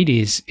in the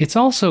 80s, it's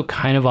also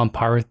kind of on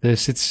par with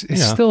this. It's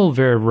still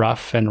very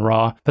rough and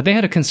raw, but they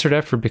had a concerted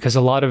effort because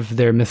a lot of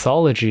their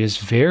mythology is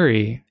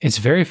very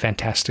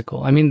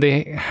fantastical. I mean,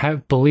 they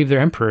believe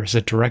their emperor is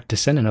a direct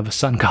descendant of a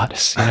sun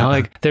goddess. You know,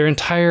 like their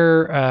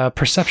entire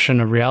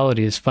perception of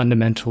reality is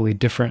fundamentally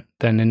different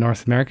than in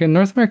North America. And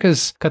North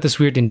America's got this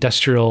weird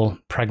industrial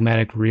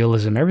pragmatic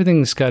realism.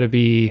 Everything's got to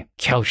be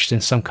couched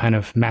in some kind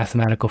of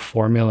mathematical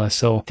formula.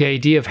 So the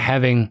idea of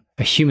having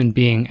a human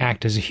being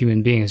act as a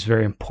human being is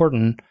very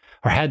important,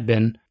 or had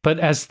been. But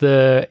as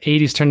the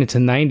 80s turned into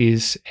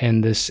 90s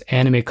and this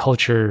anime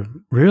culture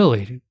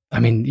really, I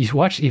mean, you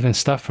watch even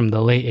stuff from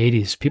the late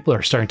 80s, people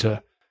are starting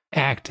to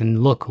act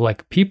and look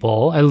like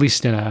people, at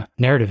least in a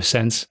narrative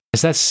sense.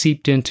 As that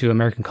seeped into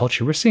American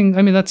culture, we're seeing,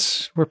 I mean,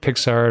 that's where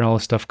Pixar and all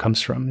this stuff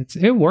comes from.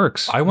 It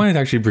works. I wanted to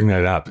actually bring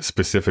that up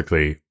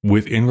specifically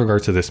in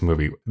regards to this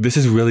movie. This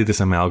is really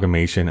this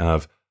amalgamation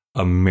of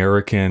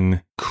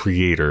American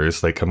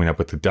creators, like coming up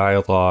with the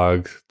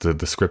dialogue, the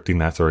scripting,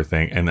 that sort of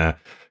thing, and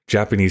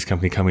Japanese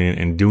company coming in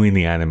and doing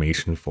the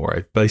animation for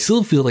it. But I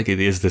still feel like it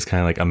is this kind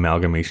of like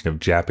amalgamation of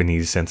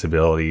Japanese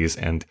sensibilities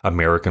and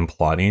American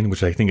plotting,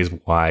 which I think is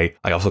why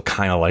I also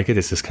kind of like it.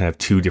 It's this kind of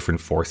two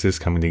different forces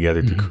coming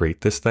together to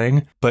create this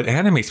thing. But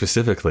anime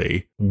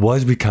specifically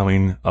was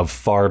becoming a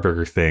far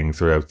bigger thing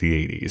throughout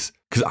the 80s.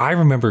 Because I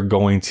remember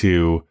going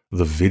to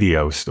the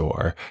video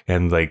store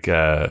and like,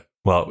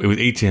 well, it was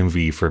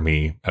HMV for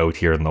me out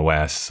here in the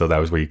West. So that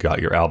was where you got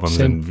your albums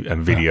and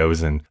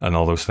videos and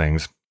all those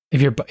things.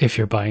 If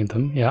you're buying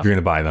them, yeah. If you're going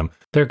to buy them.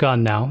 They're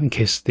gone now in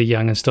case the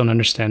youngins don't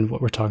understand what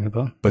we're talking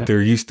about. But there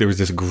was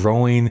this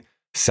growing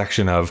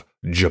section of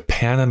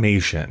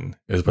Japanimation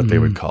is what they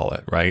would call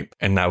it, right?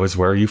 And that was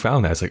where you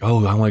found that. It's like,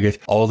 oh, I want to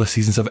get all the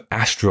seasons of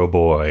Astro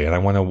Boy, and I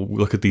want to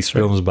look at these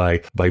films by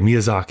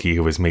Miyazaki,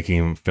 who was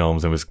making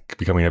films and was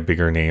becoming a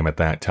bigger name at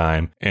that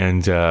time.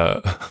 And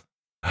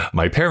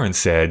my parents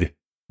said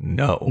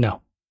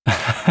no.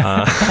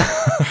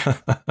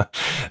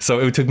 So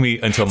it took me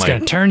until it's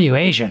gonna turn you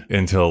Asian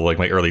until like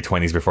my early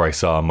 20s before I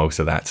saw most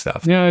of that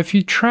stuff. Yeah, if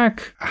you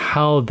track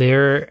how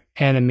their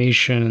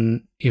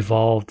animation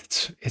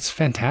evolved, it's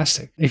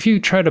fantastic. If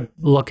you try to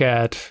look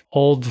at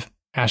old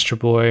Astro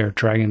Boy or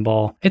Dragon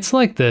Ball, it's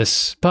like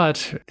this,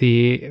 but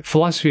the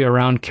philosophy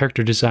around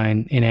character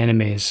design in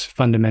anime is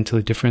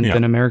fundamentally different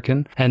than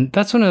American, and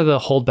that's one of the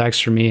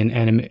holdbacks for me in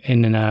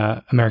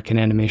American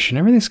animation.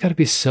 Everything's got to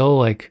be so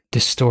like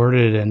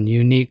distorted and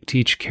unique to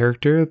each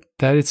character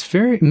that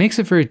it makes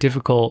it very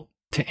difficult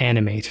to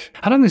animate.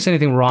 I don't think there's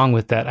anything wrong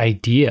with that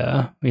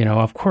idea. You know,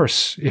 of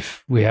course,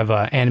 if we have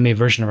an anime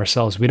version of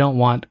ourselves, we don't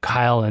want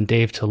Kyle and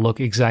Dave to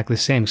look exactly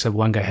the same, except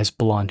one guy has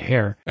blonde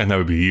hair. And that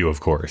would be you, of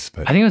course.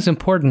 But I think it was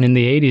important in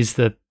the 80s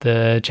that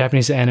the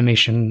Japanese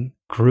animation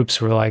groups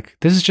were like,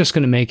 this is just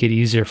going to make it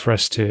easier for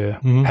us to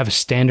have a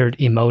standard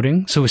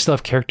emoting. So we still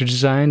have character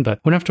design, but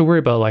we don't have to worry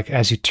about like,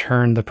 as you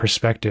turn the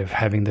perspective,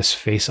 having this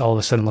face all of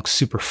a sudden look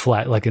super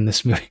flat, like in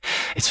this movie.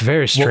 It's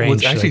very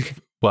strange.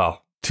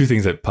 Two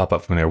things that pop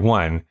up from there.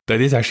 One, that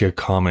is actually a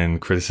common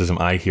criticism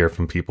I hear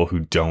from people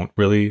who don't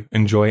really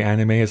enjoy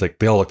anime. Is like,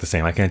 they all look the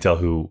same. I can't tell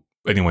who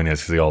anyone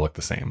is because they all look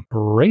the same.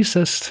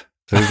 Racist.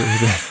 So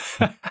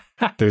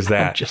there's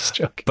that. I'm just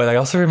joking. But I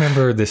also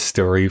remember this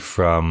story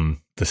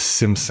from The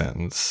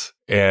Simpsons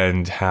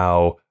and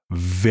how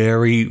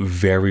very,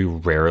 very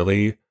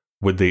rarely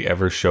would they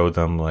ever show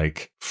them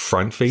like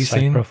front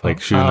facing, like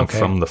shooting them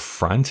from the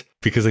front,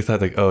 because they thought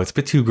like, oh, it's a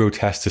bit too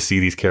grotesque to see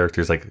these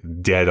characters like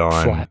dead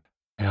on. Flat.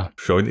 Yeah.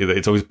 Showing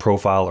it's always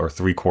profile or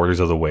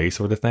 3/4 of the way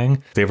sort of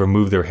thing. If they ever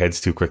move their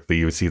heads too quickly,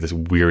 you would see this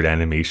weird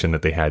animation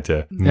that they had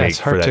to make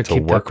for that to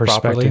work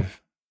properly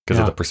because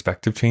of the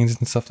perspective changes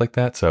and stuff like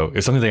that. So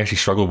it's something they actually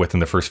struggled with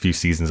in the first few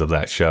seasons of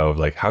that show.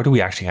 Like, how do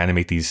we actually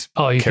animate these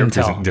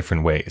characters in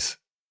different ways?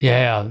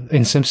 Yeah.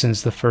 In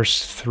Simpsons, the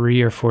first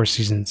 3 or 4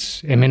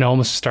 seasons, I mean, it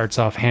almost starts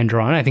off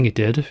hand-drawn. I think it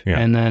did. Yeah.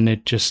 And then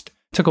it just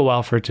took a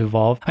while for it to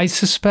evolve. I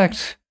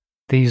suspect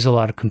they use a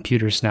lot of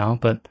computers now,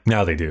 but...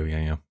 Now they do,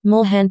 yeah.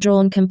 More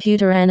hand-drawn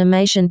computer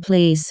animation,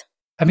 please.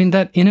 I mean,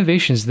 that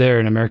innovation's there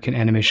in American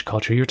animation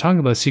culture. You're talking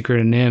about Secret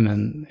of NIMH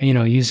and, you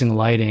know, using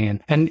lighting.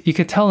 And you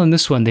could tell in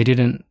this one, they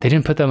didn't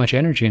put that much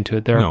energy into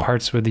it. There are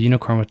parts where the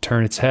unicorn would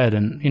turn its head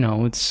and, you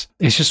know, it's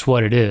just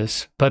what it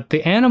is. But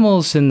the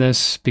animals in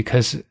this,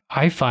 because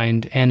I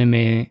find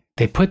anime...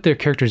 They put their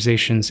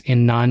characterizations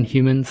in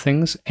non-human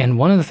things. And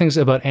one of the things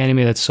about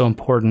anime that's so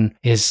important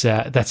is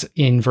that's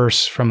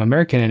inverse from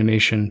American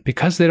animation.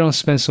 Because they don't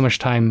spend so much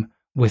time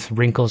with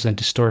wrinkles and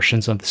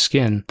distortions on the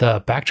skin,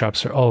 the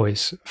backdrops are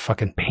always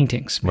fucking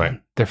paintings, man.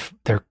 Right.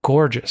 They're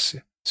gorgeous.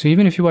 So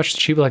even if you watch the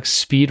cheap like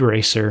Speed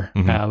Racer,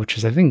 which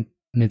is I think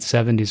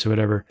mid-70s or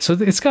whatever. So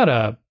it's got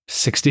a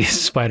 60s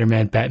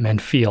Spider-Man, Batman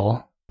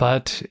feel.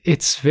 But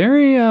it's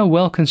very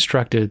well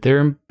constructed.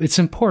 It's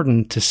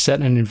important to set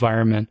an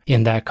environment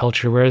in that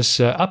culture, whereas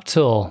up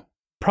till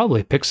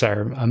probably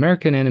Pixar,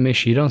 American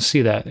animation, you don't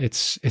see that.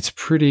 It's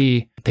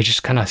pretty. They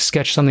just kind of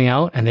sketch something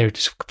out, and they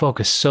just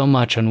focus so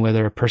much on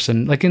whether a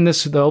person, like in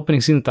the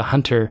opening scene with the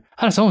hunter,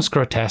 it's almost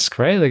grotesque,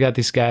 right? They got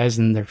these guys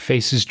and their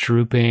faces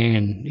drooping,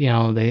 and you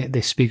know they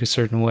speak a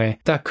certain way.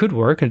 That could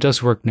work, and it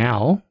does work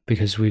now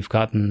because we've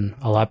gotten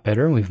a lot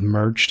better. We've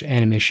merged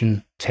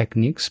animation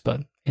techniques,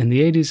 but in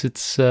the 80s,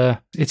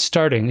 it's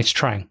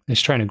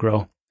trying to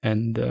grow,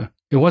 and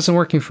it wasn't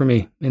working for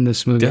me in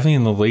this movie. Definitely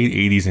in the late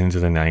 80s into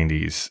the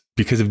 90s,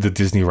 because of the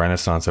Disney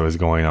Renaissance that was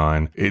going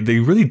on, they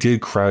really did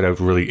crowd out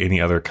really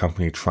any other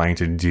company trying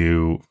to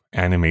do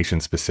animation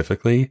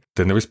specifically.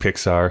 Then there was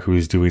Pixar, who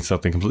was doing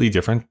something completely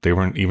different. They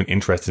weren't even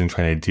interested in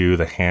trying to do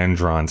the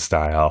hand-drawn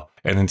style.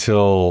 And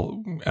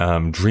until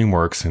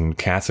DreamWorks and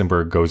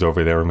Katzenberg goes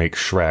over there and makes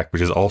Shrek,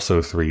 which is also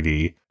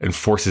 3D, and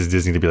forces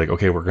Disney to be like,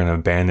 okay, we're going to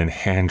abandon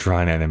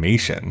hand-drawn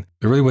animation.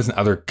 There really wasn't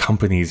other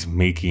companies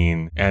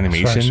making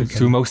animation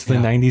through most of the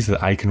 90s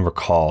that I can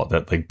recall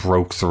that like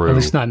broke through. At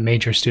least not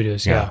major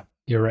studios. Yeah,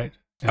 you're right.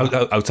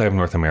 Yeah. Outside of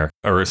North America,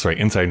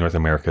 inside North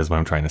America is what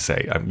I'm trying to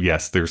say.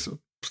 Yes, there's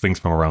things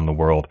from around the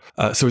world.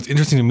 So it's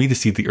interesting to me to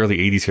see the early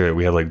 80s here.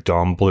 We have like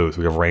Don Bluth,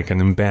 we have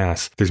Rankin and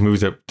Bass. There's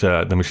movies that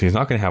the machine is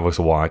not going to have us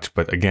watch,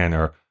 but again,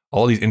 are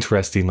all these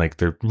interesting, like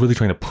they're really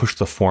trying to push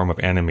the form of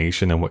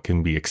animation and what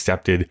can be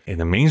accepted in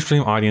the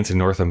mainstream audience in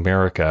North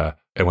America.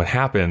 And what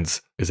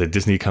happens is that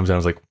Disney comes out and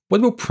is like, what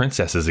about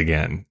princesses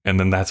again? And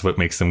then that's what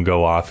makes them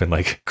go off and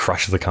like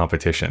crush the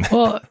competition.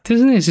 Well,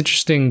 Disney is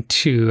interesting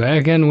too.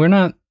 Again, we're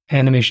not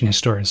animation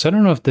historians, so I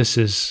don't know if this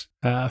is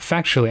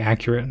factually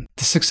accurate.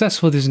 The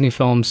successful Disney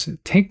films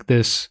take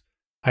this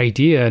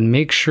idea and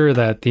make sure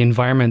that the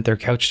environment they're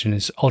couched in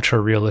is ultra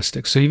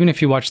realistic. So even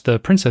if you watch the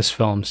princess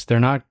films, they're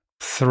not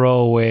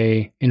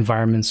throwaway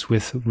environments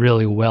with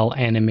really well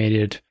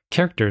animated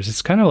characters.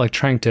 It's kind of like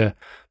trying to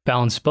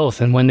balance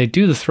both. And when they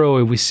do the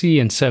throwaway we see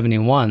in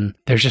 71,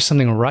 there's just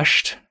something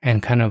rushed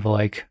and kind of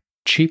like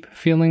cheap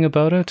feeling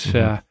about it.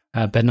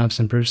 Bedknobs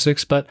and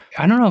Broomsticks. But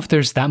I don't know if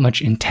there's that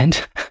much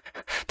intent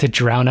to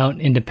drown out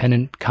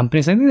independent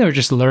companies. I think they were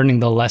just learning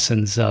the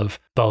lessons of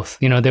both.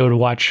 You know, they would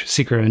watch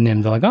Secret of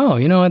NIMH. They're like, oh,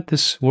 you know what?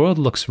 This world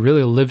looks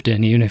really lived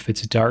in, even if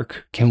it's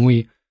dark. Can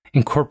we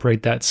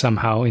incorporate that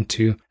somehow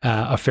into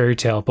a fairy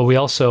tale? But we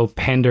also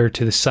pander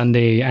to the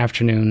Sunday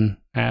afternoon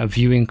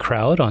viewing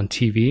crowd on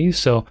TV.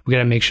 So we got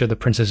to make sure the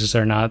princesses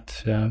are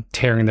not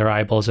tearing their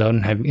eyeballs out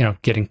and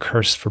have, getting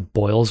cursed for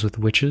boils with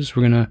witches.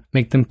 We're going to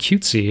make them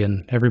cutesy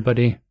and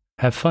everybody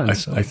have fun.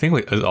 I think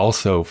what is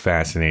also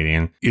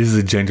fascinating is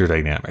the gender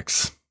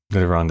dynamics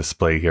that are on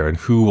display here and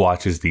who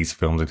watches these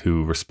films and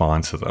who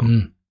responds to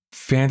them.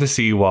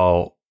 Fantasy,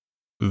 while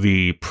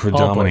the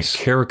predominant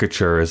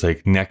caricature is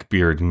like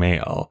neckbeard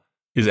male,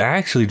 is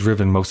actually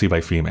driven mostly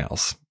by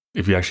females.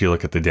 If you actually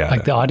look at the data.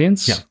 Like the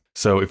audience? Yeah.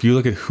 So if you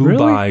look at who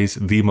buys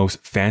the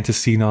most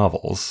fantasy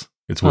novels,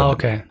 it's women. Oh,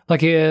 okay.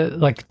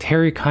 Like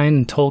Terry Kine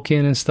and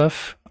Tolkien and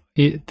stuff,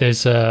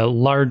 there's a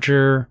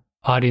larger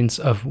audience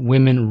of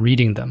women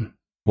reading them.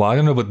 Well, I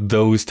don't know about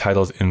those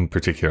titles in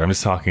particular. I'm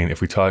just talking, if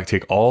we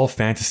take all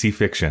fantasy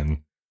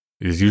fiction,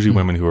 it is usually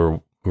women who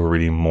are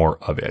reading more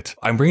of it.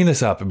 I'm bringing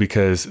this up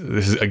because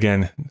this is,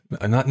 again,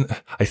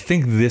 I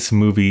think this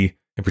movie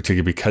in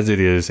particular, because it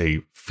is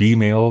a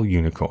female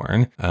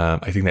unicorn,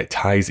 I think that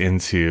ties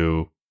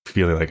into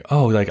feeling like,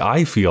 oh, like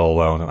I feel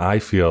alone. I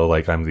feel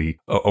like I'm the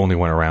only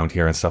one around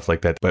here and stuff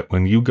like that. But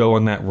when you go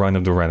on that run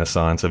of the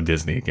Renaissance of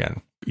Disney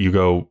again, you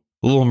go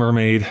Little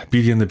Mermaid,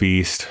 Beauty and the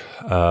Beast,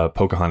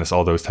 Pocahontas,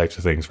 all those types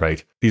of things,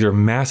 right? These are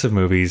massive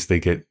movies. They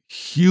get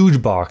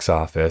huge box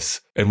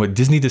office. And what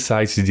Disney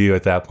decides to do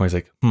at that point is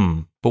like,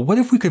 but what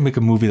if we could make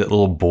a movie that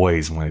little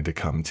boys wanted to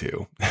come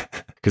to?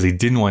 Because they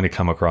didn't want to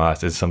come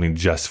across as something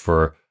just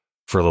for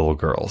little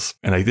girls.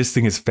 And like this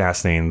thing is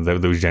fascinating,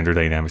 those gender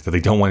dynamics, that they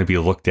don't want to be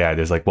looked at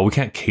as like, well, we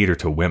can't cater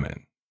to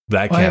women.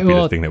 That can't be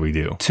the thing that we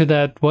do. To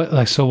that,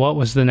 so what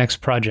was the next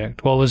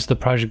project? What was the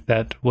project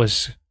that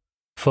was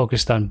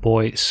focused on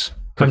boys?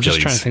 Hercules I'm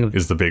just trying to think of...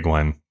 is the big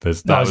one.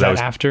 Was that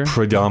after?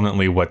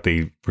 Predominantly what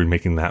they were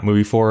making that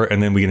movie for.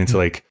 And then we get into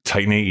like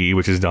Titan AE,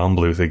 which is Don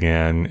Bluth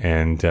again,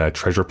 and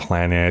Treasure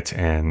Planet,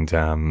 and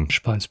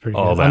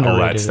all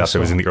that stuff that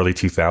was in the early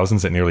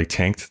 2000s that nearly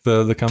tanked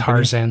the company.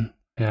 Tarzan,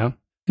 yeah.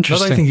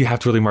 Interesting. But I think you have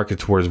to really market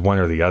towards one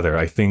or the other.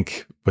 I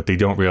think what they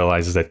don't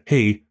realize is that,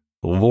 hey,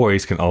 little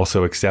boys can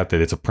also accept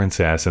that it's a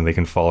princess and they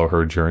can follow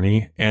her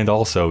journey. And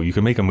also you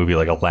can make a movie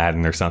like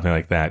Aladdin or something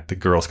like that. The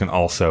girls can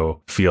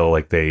also feel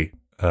like they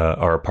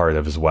are a part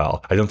of as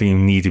well. I don't think you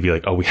need to be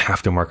like, oh, we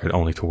have to market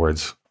only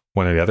towards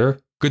one or the other.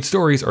 Good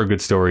stories are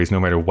good stories, no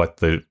matter what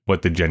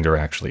the gender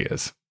actually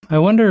is. I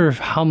wonder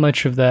how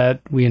much of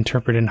that we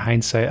interpret in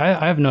hindsight.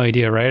 I have no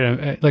idea,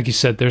 right? Like you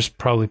said, there's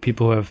probably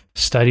people who have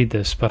studied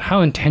this, but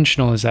how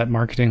intentional is that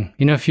marketing?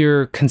 If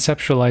you're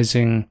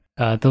conceptualizing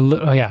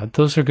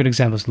those are good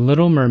examples.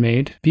 Little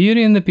Mermaid,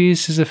 Beauty and the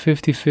Beast is a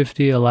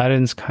 50-50.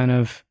 Aladdin's kind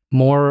of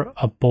more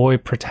a boy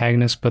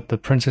protagonist, but the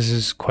princess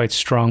is quite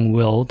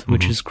strong-willed,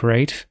 which is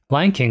great.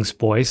 Lion King's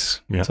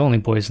boys. Yeah. It's only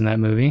boys in that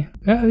movie.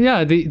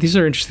 These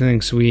are interesting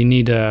things. We'd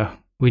need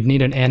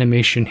an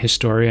animation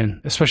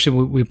historian, especially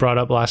what we brought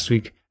up last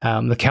week,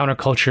 the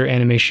counterculture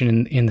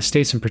animation in the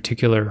States in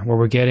particular, where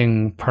we're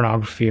getting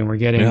pornography and we're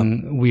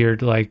getting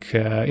weird,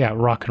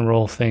 rock and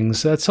roll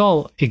things. That's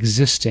all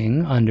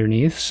existing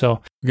underneath.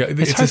 So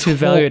it's hard to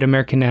evaluate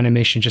American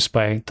animation just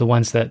by the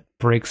ones that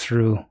break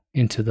through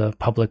into the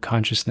public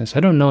consciousness. I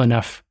don't know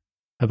enough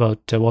about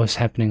what was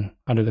happening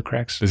under the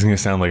cracks. This is going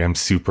to sound like I'm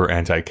super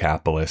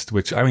anti-capitalist,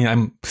 which, I mean,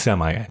 I'm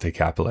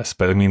semi-anti-capitalist,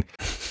 but I mean...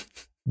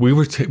 We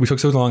took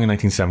so long in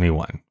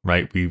 1971,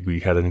 right? We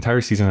had an entire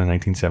season in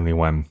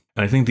 1971.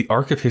 And I think the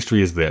arc of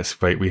history is this,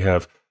 right? We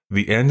have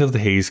the end of the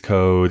Hays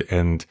Code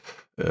and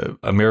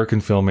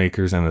American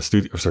filmmakers and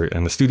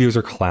the studios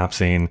are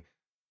collapsing.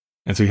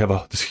 And so you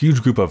have this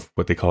huge group of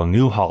what they call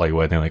New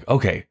Hollywood. And they're like,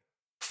 okay,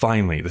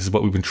 finally, this is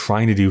what we've been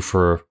trying to do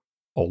for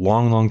a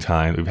long, long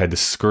time. We've had to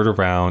skirt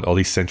around all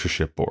these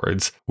censorship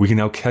boards. We can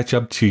now catch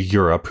up to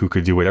Europe, who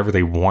could do whatever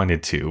they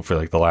wanted to for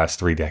like the last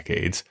 3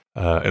 decades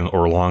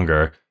or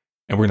longer.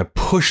 And we're going to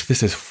push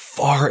this as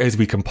far as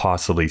we can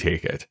possibly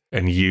take it.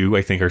 And you,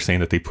 I think, are saying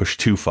that they pushed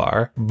too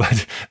far,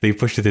 but they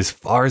pushed it as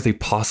far as they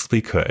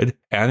possibly could.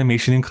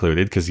 Animation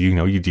included, because,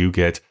 you do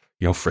get,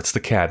 Fritz the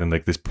Cat and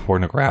like this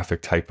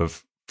pornographic type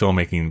of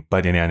filmmaking,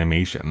 but in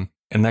animation.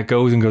 And that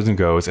goes and goes and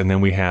goes. And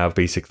then we have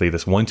basically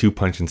this 1-2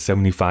 punch in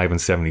 75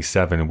 and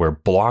 77 where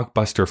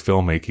blockbuster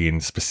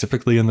filmmaking,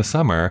 specifically in the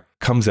summer,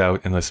 comes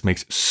out and this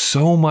makes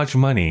so much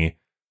money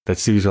that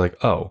studios are like,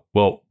 oh,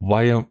 well,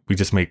 why don't we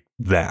just make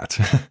that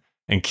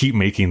and keep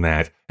making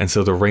that? And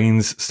so the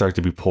reins start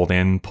to be pulled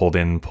in.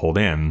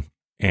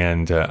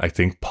 And I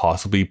think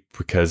possibly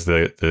because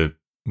the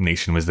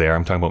nation was there.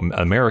 I'm talking about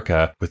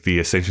America with the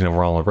ascension of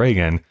Ronald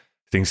Reagan.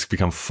 Things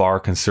become far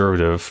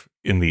conservative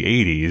in the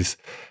 80s.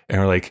 And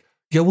we're like,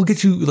 yeah, we'll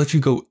let you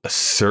go a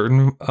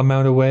certain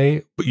amount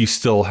away, but you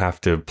still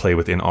have to play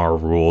within our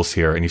rules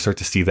here. And you start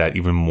to see that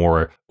even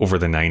more over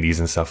the 90s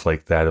and stuff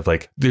like that of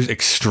like, there's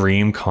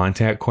extreme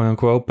content, quote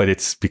unquote, but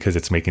it's because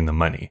it's making the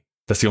money.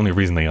 That's the only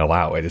reason they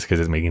allow it is because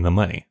it's making the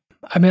money.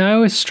 I mean, I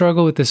always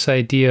struggle with this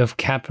idea of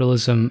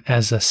capitalism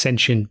as a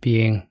sentient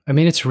being. I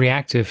mean, it's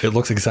reactive. It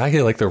looks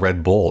exactly like the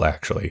Red Bull,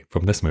 actually,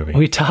 from this movie.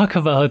 We talk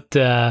about,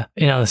 the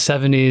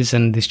 70s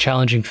and these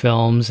challenging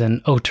films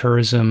and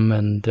auteurism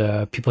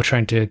and people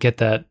trying to get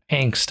that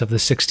angst of the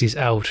 60s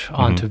out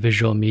onto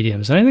visual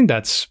mediums. And I think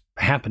that's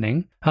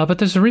happening. But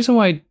there's a reason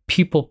why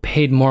people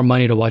paid more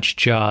money to watch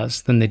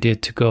Jaws than they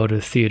did to go to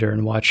the theater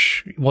and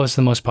watch what was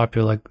the most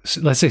popular, like,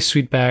 let's say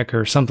Sweetback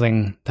or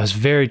something that was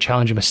very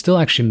challenging, but still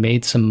actually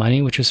made some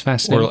money, which was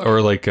fascinating.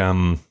 Or like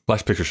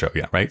Flash Picture Show,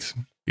 yeah, right?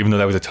 Even though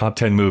that was a top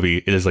 10 movie,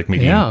 it is like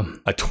making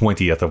a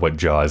 20th of what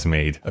Jaws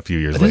made a few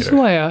years later. This is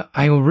why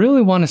I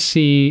really want to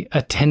see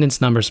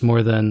attendance numbers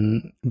more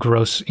than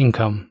gross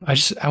income.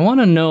 I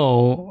want to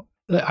know...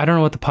 I don't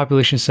know what the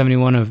population is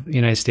 71 of the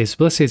United States,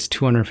 but let's say it's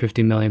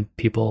 250 million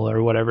people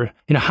or whatever.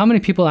 How many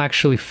people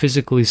actually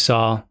physically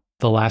saw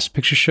the Last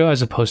Picture Show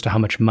as opposed to how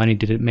much money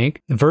did it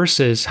make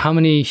versus how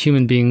many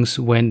human beings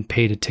went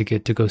paid a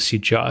ticket to go see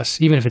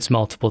Jaws, even if it's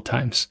multiple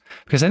times?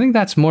 Because I think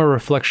that's more a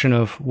reflection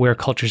of where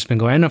culture's been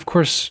going. And of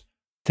course,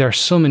 there are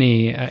so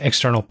many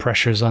external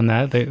pressures on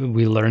that.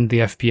 We learned the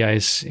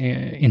FBI's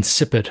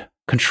insipid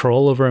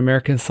control over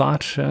American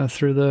thought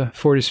through the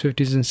 40s,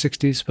 50s, and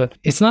 60s. But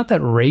it's not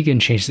that Reagan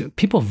changed it.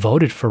 People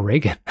voted for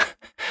Reagan.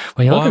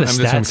 When you look at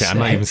the stats, I'm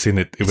not even saying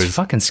that it was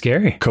fucking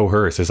scary.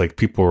 Coerced. It's like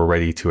people were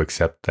ready to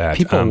accept that.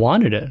 People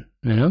wanted it,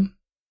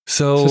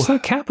 So it's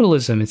not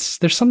capitalism.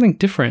 There's something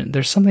different.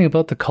 There's something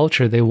about the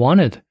culture. They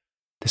wanted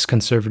this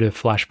conservative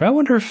flashback. I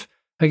wonder if,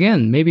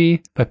 again,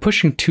 maybe by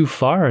pushing too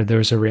far, there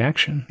was a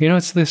reaction.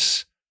 It's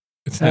this...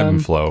 It's ebb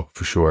and flow,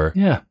 for sure.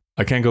 Yeah.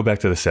 I can't go back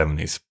to the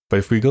 70s, but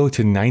if we go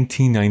to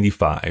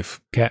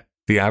 1995,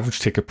 the average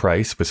ticket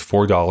price was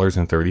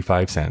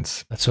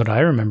 $4.35. That's what I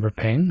remember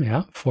paying.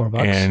 Yeah, $4.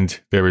 And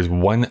there was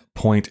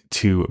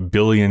 1.2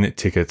 billion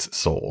tickets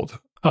sold.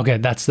 Okay,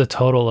 that's the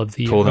total of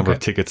the total number of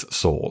tickets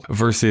sold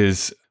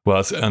versus,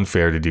 well, it's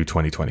unfair to do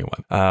 2021.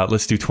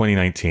 Let's do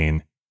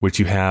 2019, which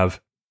you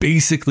have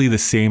basically the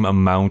same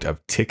amount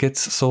of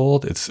tickets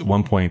sold. It's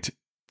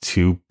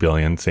 1.2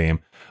 billion, same.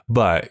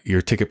 But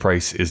your ticket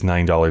price is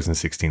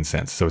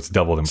 $9.16, so it's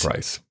doubled in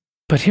price.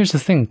 But here's the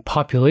thing,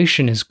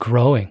 population is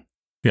growing.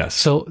 Yes.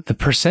 So the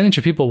percentage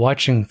of people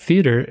watching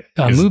theater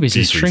movies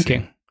is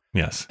shrinking.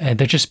 Yes. And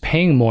they're just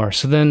paying more.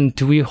 So then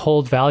do we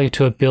hold value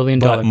to $1 billion?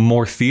 But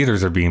more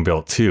theaters are being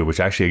built too, which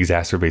actually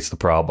exacerbates the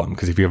problem.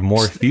 Because if you have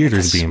more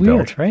theaters being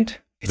built, right?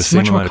 The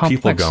same amount of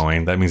people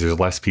going, that means there's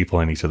less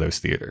people in each of those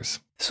theaters.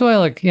 So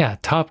I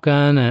Top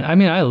Gun. And I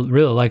mean, I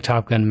really like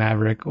Top Gun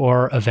Maverick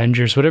or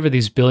Avengers, whatever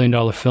these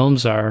billion-dollar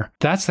films are.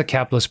 That's the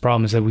capitalist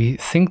problem, is that we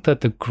think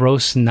that the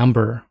gross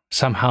number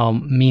somehow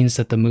means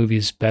that the movie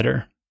is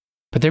better.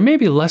 But there may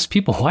be less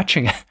people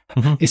watching it.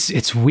 Mm-hmm.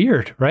 It's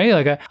weird, right?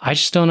 Like, I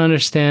just don't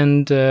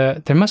understand.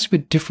 There must be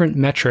a different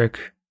metric.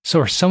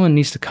 So someone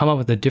needs to come up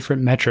with a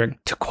different metric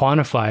to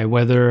quantify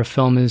whether a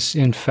film is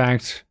in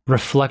fact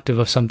reflective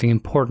of something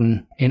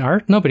important in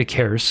art. Nobody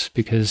cares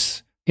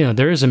because,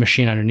 there is a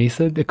machine underneath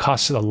it. It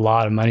costs a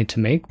lot of money to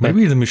make. But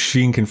maybe the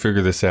machine can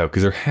figure this out,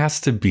 because there has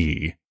to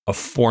be a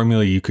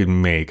formula you could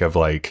make of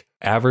like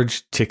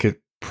average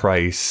ticket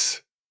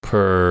price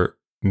per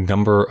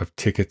number of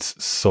tickets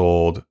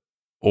sold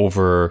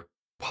over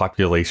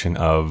population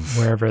of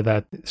wherever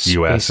that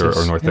US or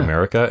North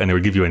America, and it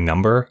would give you a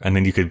number, and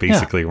then you could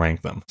basically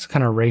rank them. It's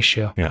kind of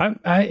ratio. Yeah.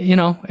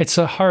 It's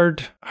a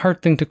hard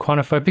thing to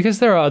quantify because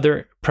there are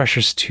other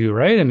pressures too,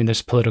 right? I mean,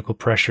 there's political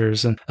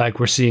pressures, and like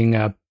we're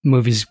seeing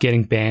movies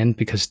getting banned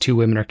because two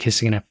women are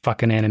kissing in a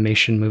fucking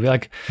animation movie.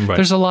 Like,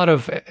 There's a lot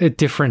of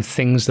different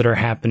things that are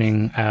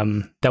happening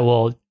that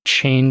will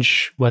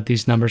change what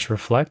these numbers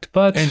reflect.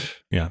 But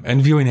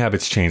and viewing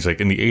habits change.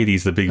 Like in the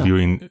 80s, the big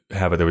viewing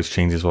habit that was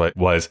changed is what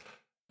was,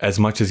 as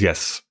much as,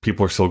 yes,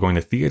 people are still going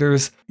to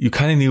theaters, you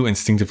kind of knew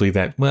instinctively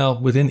that, well,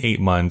 within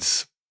 8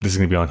 months, this is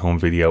going to be on home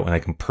video and I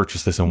can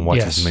purchase this and watch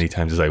this as many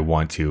times as I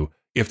want to,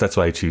 if that's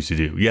what I choose to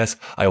do. Yes,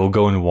 I will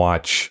go and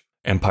watch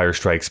Empire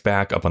Strikes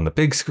Back up on the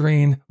big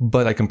screen,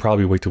 but I can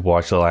probably wait to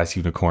watch The Last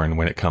Unicorn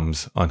when it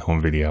comes on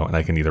home video, and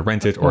I can either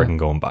rent it or I can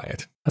go and buy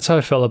it. That's how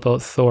I felt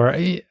about Thor.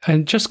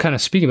 And just kind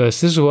of speaking about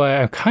this is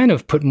why I kind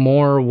of put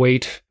more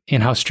weight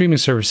in how streaming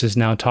services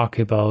now talk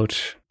about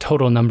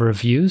total number of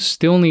views.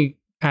 The only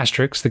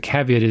asterisk, the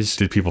caveat is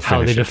Did people how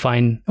they finish it?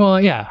 define,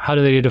 how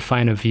do they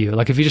define a view?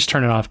 Like if you just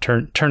turn it off,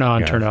 turn it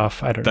on, Yeah. turn it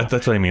off, I don't know.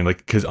 That's what I mean. Like,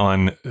 because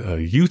on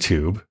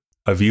YouTube,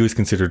 a view is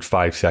considered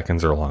 5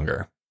 seconds or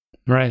longer,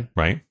 Right.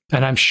 right?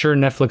 And I'm sure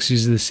Netflix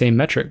uses the same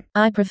metric.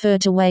 I prefer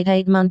to wait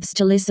 8 months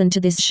to listen to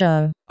this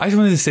show. I just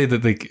wanted to say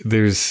that like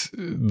there's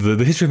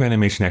the history of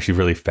animation actually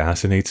really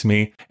fascinates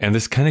me. And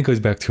this kind of goes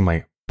back to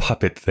my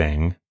puppet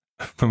thing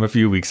from a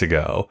few weeks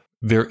ago.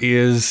 There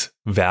is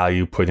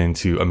value put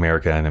into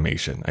American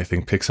animation. I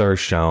think Pixar has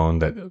shown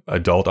that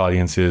adult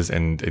audiences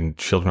and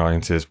children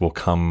audiences will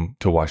come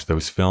to watch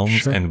those films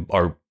Sure. and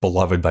are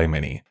beloved by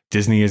many.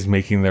 Disney is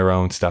making their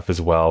own stuff as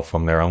well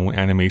from their own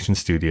animation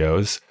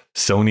studios.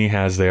 Sony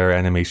has their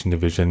animation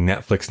division.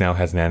 Netflix now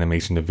has an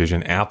animation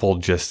division. Apple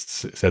just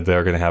said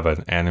they're going to have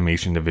an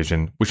animation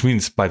division, which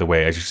means, by the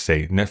way, I should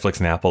say Netflix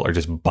and Apple are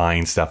just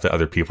buying stuff that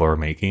other people are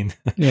making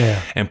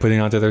Yeah. and putting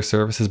onto their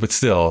services. But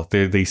still,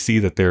 they see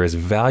that there is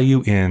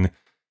value in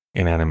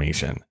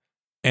animation.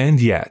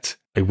 And yet,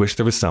 I wish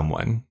there was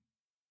someone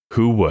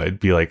who would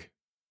be like,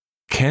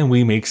 can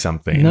we make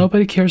something?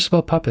 Nobody cares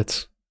about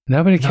puppets.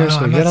 Nobody cares.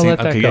 I'm You not gotta saying- let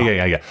that okay, go.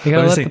 Yeah. You But gotta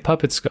I'm let saying- the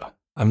puppets go.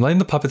 I'm letting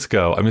the puppets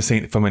go. I'm just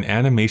saying, from an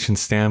animation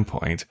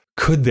standpoint,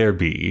 could there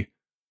be,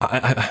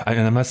 and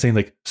I'm not saying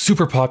like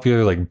super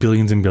popular, like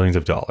billions and billions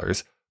of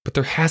dollars, but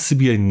there has to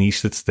be a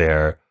niche that's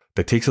there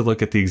that takes a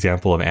look at the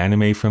example of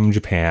anime from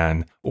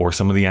Japan or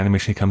some of the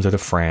animation that comes out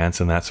of France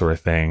and that sort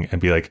of thing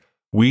and be like,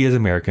 we as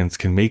Americans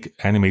can make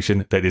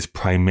animation that is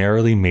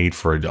primarily made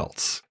for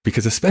adults.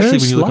 Because especially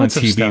There's when you look on lots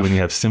of TV, stuff. when you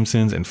have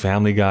Simpsons and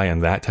Family Guy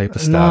and that type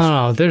of stuff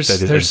No, there's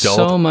that is so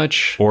adult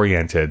much.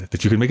 oriented,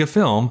 that you could make a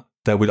film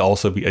that would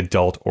also be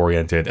adult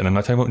oriented. And I'm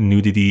not talking about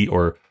nudity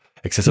or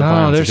excessive No,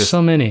 violence. there's It's just,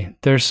 so many.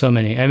 There's so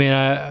many. I mean,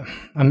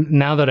 I'm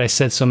now that I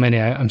said so many,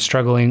 I'm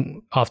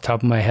struggling off the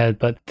top of my head.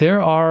 But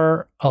there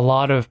are a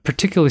lot of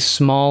particularly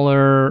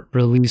smaller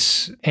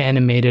release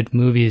animated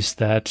movies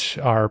that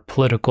are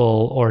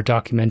political or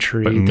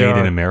documentary. but made There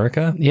in are-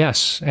 America.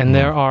 Yes, and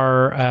there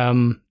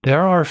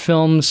are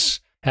films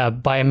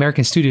by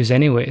American studios,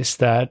 anyways,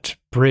 that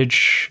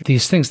bridge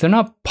these things. They're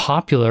not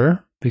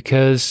popular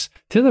because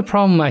the other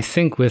problem I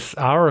think with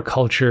our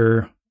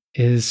culture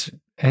is,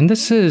 and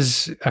this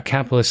is a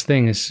capitalist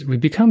thing, is we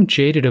become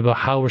jaded about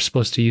how we're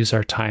supposed to use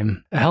our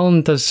time.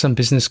 Helen does some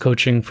business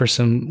coaching for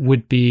some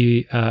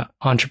would-be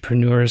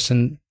entrepreneurs,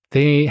 and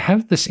they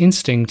have this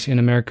instinct in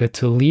America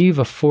to leave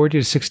a 40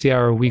 to 60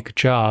 hour a week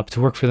job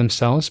to work for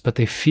themselves, but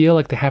they feel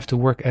like they have to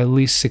work at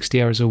least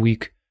 60 hours a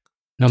week,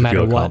 no To matter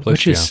feel what,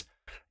 accomplished, which is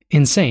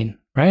insane,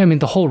 right? I mean,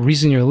 the whole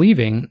reason you're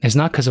leaving is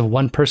not because of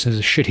one person who's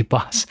a shitty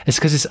boss. It's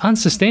because it's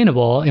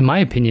unsustainable, in my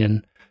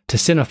opinion, to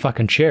sit in a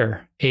fucking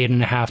chair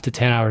 8.5 to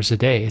 10 hours a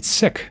day. It's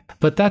sick.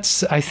 But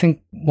that's, I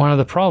think, one of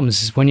the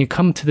problems is when you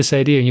come to this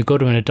idea and you go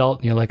to an adult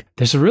and you're like,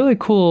 there's a really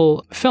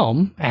cool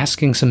film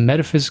asking some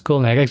metaphysical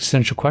and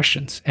existential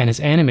questions, and it's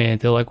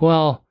animated. They're like,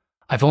 well,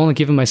 I've only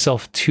given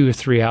myself 2 or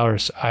 3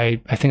 hours. I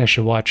think I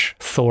should watch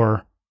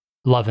Thor,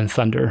 Love and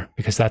Thunder,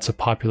 because that's a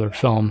popular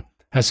film,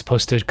 as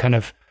opposed to kind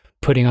of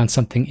putting on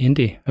something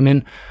indie. I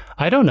mean,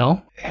 I don't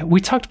know. We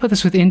talked about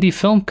this with indie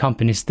film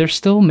companies. They're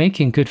still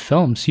making good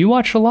films. You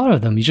watch a lot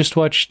of them. You just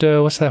watched,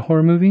 what's that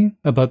horror movie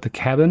about the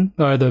cabin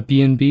or the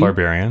B&B?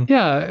 Barbarian.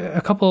 Yeah,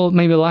 a couple,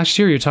 maybe last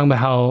year, you're talking about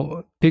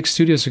how big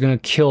studios are going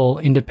to kill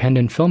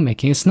independent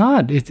filmmaking. It's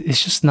not.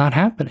 It's just not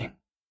happening.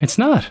 It's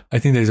not. I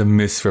think there's a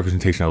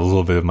misrepresentation, a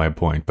little bit of my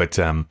point. But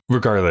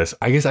regardless,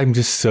 I guess I'm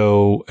just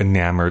so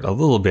enamored a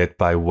little bit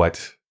by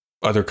what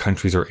other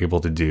countries are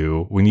able to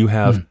do. When you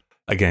have,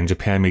 again,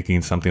 Japan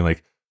making something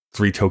like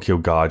 3 Tokyo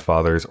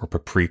Godfathers or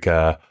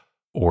Paprika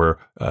or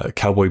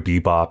Cowboy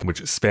Bebop,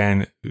 which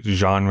span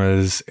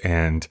genres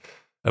and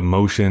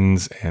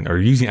emotions and are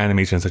using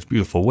animation in such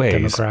beautiful ways,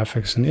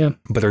 Demographics and yeah.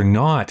 but are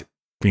not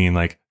being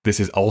like, this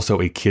is also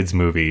a kids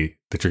movie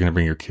that you're going to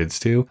bring your kids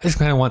to. I just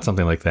kind of want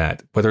something like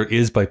that, whether it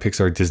is by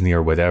Pixar, Disney,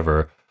 or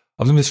whatever.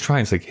 Of them just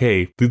trying. It's like,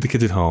 hey, leave the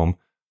kids at home.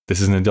 This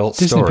is an adult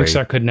Disney story.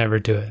 Pixar could never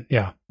do it.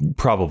 Yeah.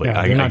 Probably.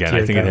 Yeah, they're not Again, I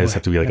geared think it that has way.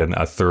 have to be like Yeah.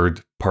 a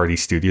third party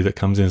studio that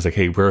comes in. It's like,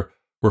 hey, we're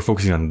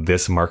focusing on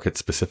this market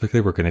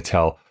specifically. We're going to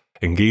tell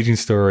engaging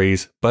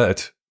stories,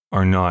 but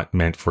are not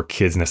meant for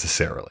kids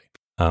necessarily.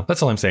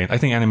 That's all I'm saying. I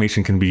think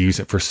animation can be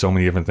used for so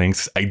many different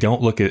things. I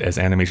don't look at it as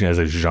animation as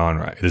a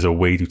genre. It is a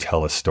way to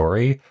tell a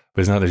story, but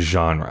it's not a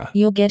genre.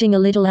 You're getting a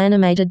little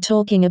animated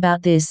talking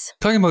about this.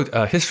 Talking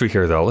about history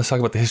here, though, let's talk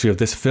about the history of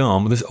this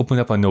film. This opened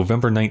up on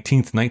November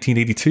 19th,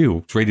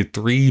 1982. It's rated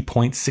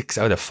 3.6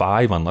 out of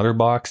 5 on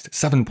Letterboxd,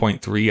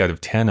 7.3 out of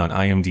 10 on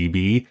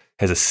IMDb,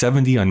 has a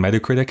 70 on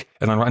Metacritic,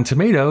 and on Rotten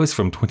Tomatoes,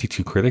 from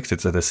 22 critics,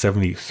 it's at a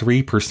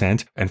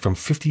 73%, and from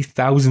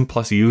 50,000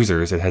 plus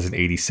users, it has an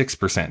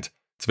 86%.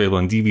 It's available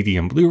on DVD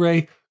and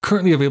Blu-ray,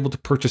 currently available to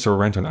purchase or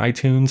rent on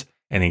iTunes,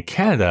 and in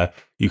Canada,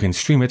 you can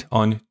stream it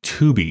on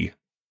Tubi.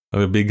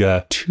 A big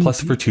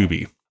plus for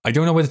Tubi. I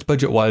don't know what its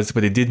budget was,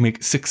 but it did make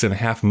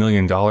 $6.5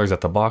 million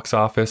at the box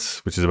office,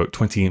 which is about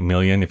 $20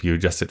 million if you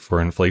adjust it for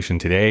inflation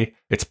today.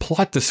 Its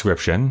plot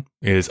description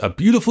is a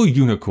beautiful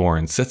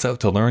unicorn sets out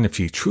to learn if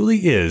she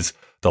truly is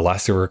the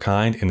last of her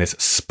kind in this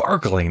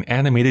sparkling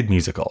animated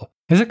musical.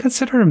 Is it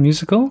considered a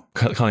musical?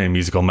 Calling it a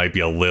musical might be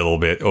a little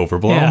bit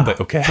overblown, but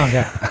okay. Oh,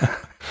 yeah.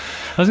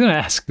 I was going to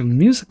ask, a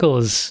musical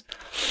is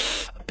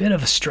a bit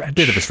of a stretch.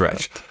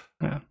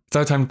 Yeah. It's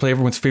our time to play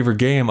everyone's favorite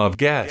game of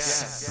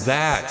Guess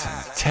That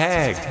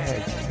Tag.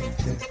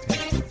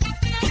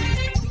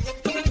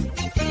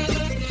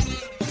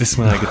 This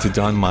one I get to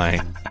don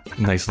my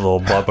nice little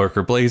Bob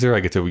Barker blazer. I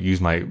get to use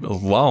my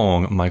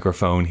long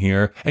microphone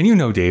here. And you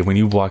know, Dave, when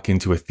you walk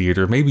into a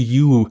theater, maybe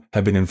you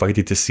have been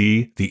invited to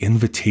see The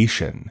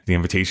Invitation. The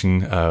Invitation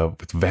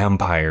with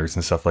vampires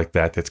and stuff like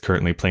that that's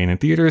currently playing in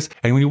theaters.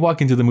 And when you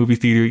walk into the movie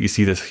theater, you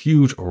see this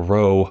huge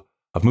row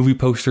of movie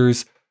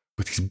posters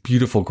with these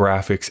beautiful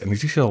graphics. And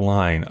there's usually a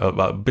line,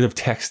 a bit of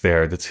text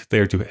there that's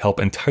there to help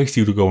entice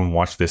you to go and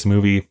watch this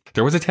movie.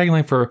 There was a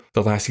tagline for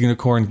The Last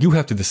Unicorn. You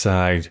have to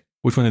decide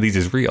which one of these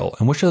is real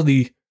and which of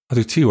the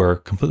other two are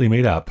completely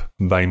made up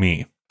by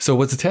me. So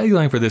what's the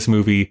tagline for this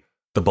movie?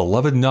 The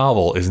beloved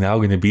novel is now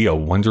going to be a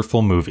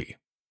wonderful movie.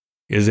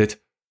 Is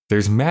it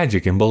there's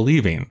magic in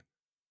believing?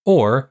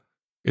 Or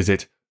is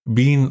it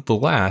being the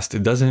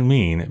last doesn't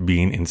mean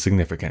being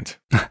insignificant?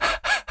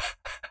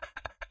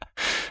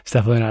 It's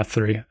definitely not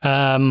 3.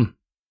 I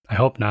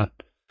hope not.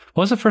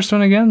 What was the first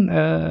one again?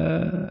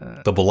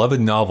 The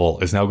beloved novel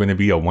is now going to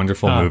be a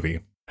wonderful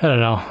movie. I don't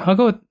know.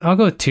 I'll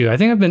go with 2. I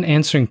think I've been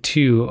answering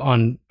 2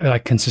 on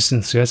like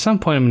consistency. At some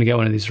point, I'm going to get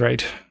one of these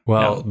right.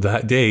 Well,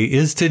 that day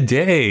is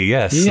today.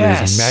 Yes.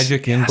 There's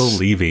magic in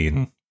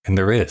believing. And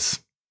there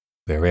is.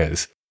 There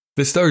is.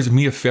 This stars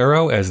Mia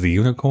Farrow as the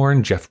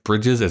unicorn, Jeff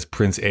Bridges as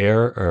Prince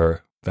Air,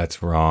 or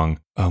that's wrong.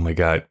 Oh my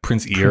God.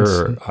 Prince Ear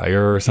or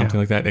Ire or something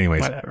like that.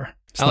 Anyways. Whatever.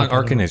 Alan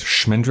Arkin as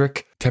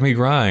Schmendrick, Tammy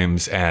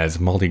Grimes as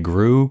Molly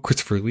Grew,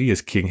 Christopher Lee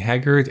as King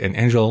Haggard, and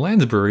Angela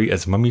Lansbury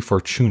as Mummy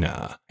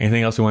Fortuna.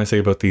 Anything else you want to say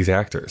about these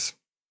actors?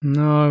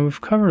 No,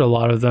 we've covered a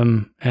lot of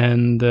them.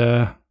 And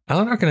Alan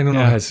Arkin, I don't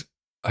know, has...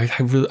 I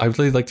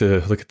really like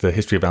to look at the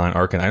history of Alan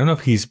Arkin. I don't know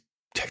if he's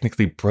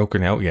technically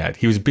broken out yet.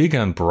 He was big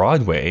on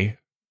Broadway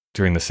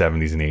during the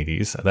 70s and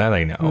 80s. That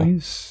I know.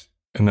 Nice.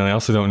 And then I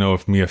also don't know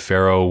if Mia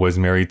Farrow was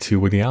married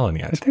to Woody Allen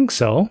yet. I think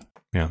so.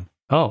 Yeah.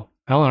 Oh,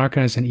 Alan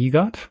Arkin is an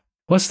EGOT?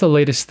 What's the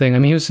latest thing? I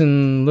mean, he was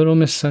in Little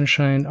Miss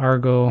Sunshine,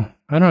 Argo.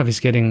 I don't know if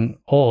he's getting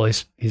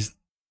old. He's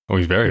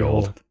very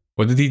old.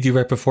 What did he do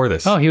right before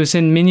this? Oh, he was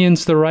in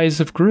Minions: The Rise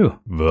of Gru.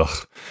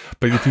 Ugh.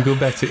 But if you go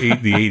back to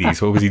the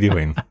 80s, what was he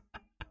doing?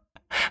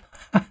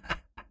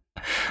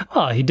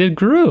 Well, he did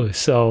Gru,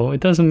 so it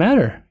doesn't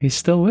matter. He's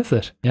still with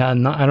it. Yeah,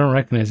 I don't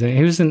recognize it.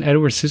 He was in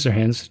Edward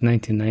Scissorhands,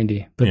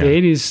 1990. But the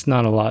 80s,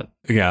 not a lot.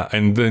 Yeah,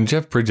 and then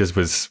Jeff Bridges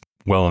was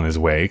well on his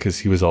way because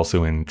he was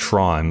also in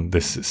Tron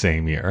this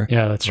same year.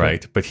 Yeah, that's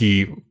right. But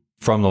he,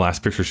 from the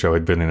Last Picture Show,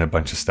 had been in a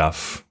bunch of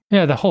stuff.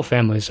 Yeah, the whole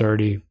family's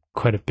already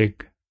quite a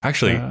big...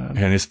 Actually, and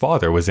his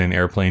father was in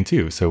Airplane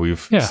too, so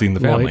we've seen the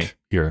family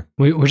here.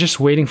 We're just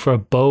waiting for a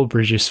Beau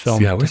Bridges film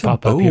to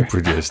pop up here. Beau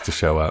Bridges to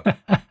show up.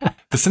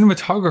 The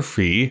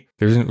cinematography,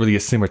 there isn't really a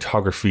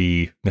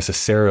cinematography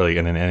necessarily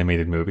in an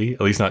animated movie, at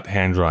least not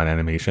hand-drawn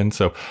animation.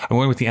 So I'm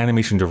going with the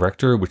animation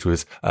director, which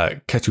was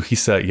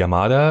Katsuhisa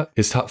Yamada.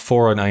 His top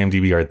 4 on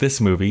IMDb are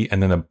this movie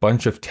and then a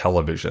bunch of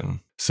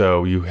television.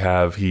 So you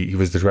have, he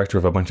was the director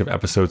of a bunch of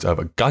episodes of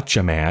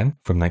Gatchaman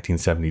from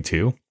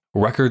 1972.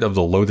 Record of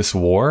the Lotus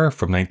War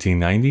from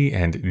 1990,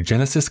 and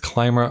Genesis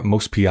Climber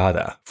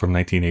Mospiada from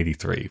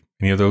 1983.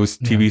 Any of those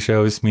TV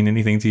shows mean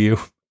anything to you?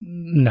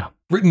 No.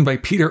 Written by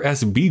Peter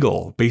S.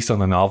 Beagle, based on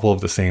the novel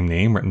of the same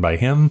name, written by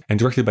him, and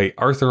directed by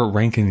Arthur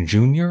Rankin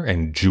Jr.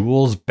 and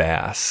Jules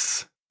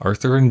Bass.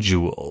 Arthur and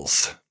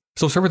Jules.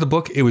 So we'll start with the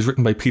book. It was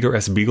written by Peter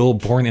S. Beagle,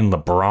 born in the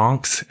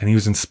Bronx, and he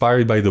was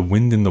inspired by The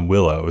Wind in the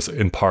Willows,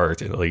 in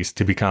part at least,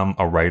 to become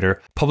a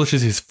writer.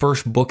 Publishes his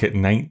first book at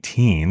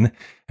 19,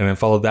 and then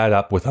followed that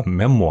up with a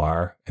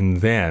memoir,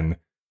 and then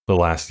The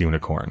Last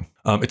Unicorn.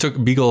 It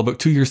took Beagle about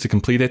 2 years to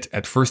complete it.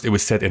 At first, it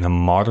was set in a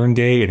modern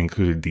day. It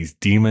included these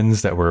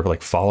demons that were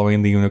like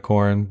following the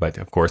unicorn, but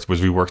of course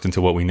was reworked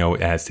into what we know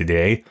it as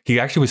today. He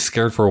actually was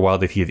scared for a while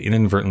that he had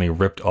inadvertently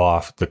ripped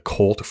off The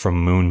Colt from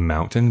Moon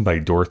Mountain by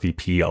Dorothy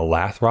P.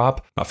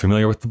 Lathrop. Not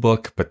familiar with the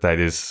book, but that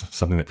is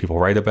something that people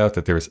write about,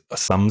 that there's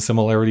some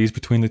similarities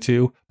between the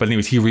two. But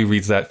anyways, he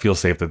rereads that, feels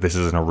safe that this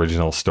is an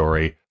original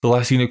story. The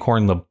Last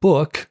Unicorn, the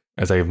book,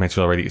 as I have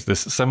mentioned already, is this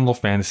seminal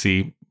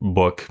fantasy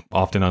book,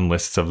 often on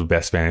lists of the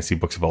best fantasy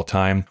books of all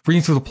time.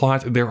 Reading through the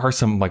plot, there are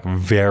some like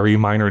very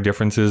minor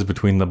differences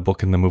between the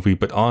book and the movie,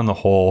 but on the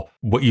whole,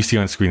 what you see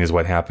on screen is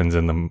what happens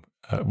in the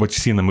what you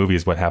see in the movie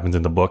is what happens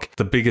in the book.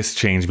 The biggest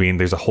change being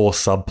there's a whole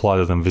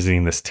subplot of them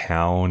visiting this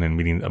town and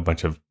meeting a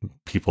bunch of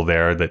people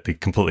there that they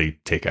completely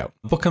take out.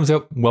 The book comes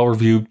out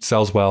well-reviewed,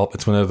 sells well.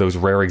 It's one of those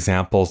rare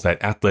examples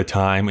that at the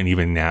time and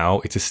even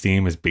now, its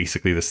esteem is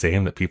basically the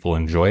same, that people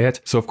enjoy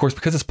it. So of course,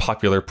 because it's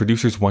popular,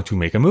 producers want to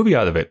make a movie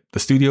out of it. The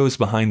studios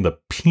behind the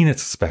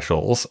Peanuts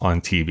specials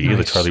on TV,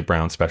 the Charlie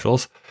Brown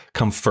specials,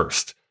 come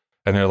first.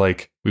 And they're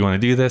like, we want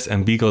to do this.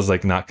 And Beagle's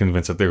like not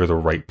convinced that they're the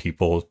right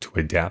people to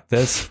adapt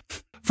this.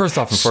 first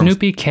off and foremost,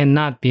 Snoopy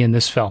cannot be in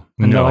this film.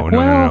 And no, they're like, no,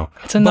 well, no, no.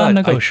 it's a But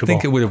non-negotiable. I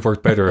think it would have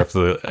worked better if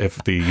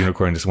the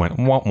unicorn just went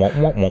wah, wah,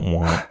 wah,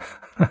 wah,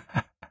 wah.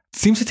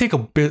 Seems to take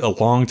a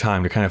long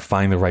time to kind of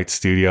find the right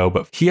studio,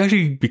 but he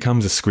actually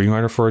becomes a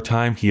screenwriter for a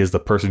time. He is the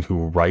person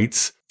who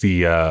writes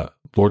the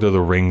Lord of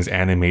the Rings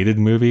animated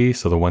movie,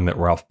 so the one that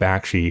Ralph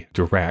Bakshi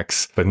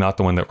directs, but not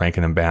the one that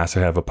Rankin and Bass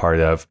have a part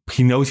of.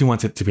 He knows he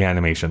wants it to be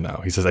animation,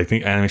 though. He says, I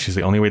think animation is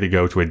the only way to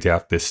go to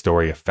adapt this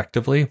story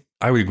effectively.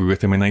 I would agree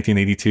with him in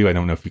 1982. I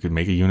don't know if you could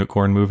make a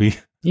unicorn movie.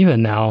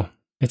 Even now,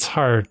 it's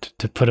hard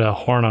to put a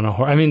horn on a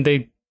horse. I mean,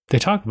 they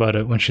talk about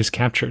it when she's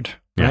captured,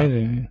 right? Yeah.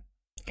 You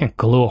can't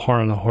glue a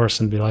horn on a horse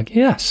and be like,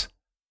 yes,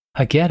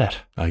 I get it.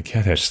 I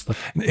get it.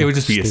 It would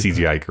just be a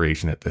CGI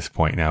creation at this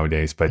point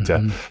nowadays. But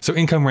so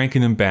In Come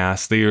Rankin and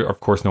Bass, they are, of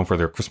course, known for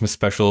their Christmas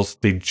specials.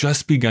 They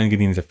just begun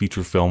getting into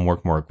feature film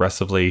work more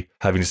aggressively,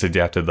 having just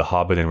adapted The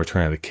Hobbit and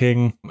Return of the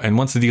King. And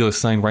once the deal is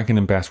signed, Rankin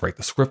and Bass write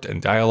the script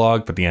and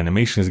dialogue, but the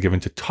animation is given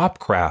to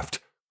Topcraft,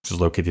 which is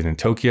located in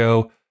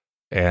Tokyo.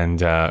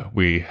 And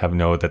we have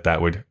known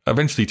that would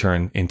eventually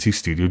turn into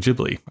Studio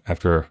Ghibli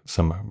after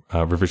some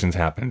revisions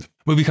happened.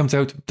 Movie comes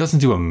out, doesn't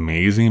do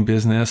amazing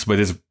business, but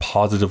is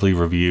positively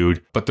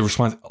reviewed. But the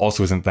response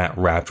also isn't that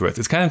rapturous.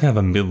 It's kind of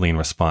a middling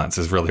response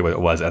is really what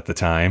it was at the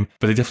time.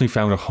 But they definitely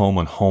found a home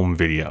on home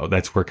video.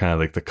 That's where kind of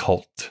like the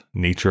cult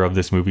nature of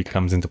this movie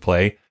comes into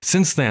play.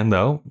 Since then,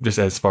 though, just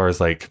as far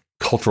as like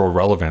cultural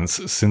relevance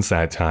since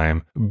that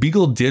time,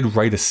 Beagle did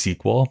write a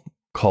sequel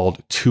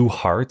called Two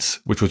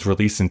Hearts, which was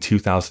released in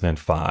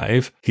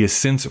 2005. He has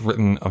since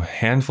written a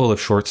handful of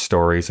short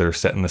stories that are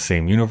set in the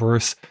same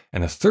universe,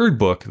 and a third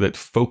book that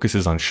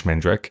focuses on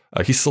Schmendrick.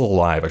 He's still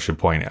alive, I should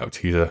point out.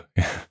 He's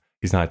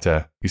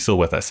still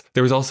with us.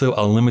 There was also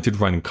a limited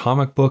run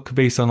comic book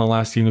based on The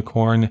Last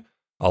Unicorn,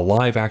 a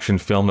live action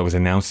film that was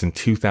announced in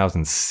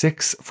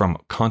 2006 from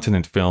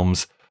Continent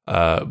Films,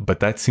 but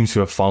that seems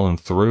to have fallen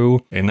through.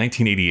 In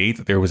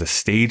 1988, there was a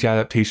stage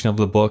adaptation of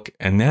the book,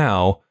 and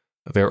now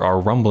there are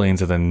rumblings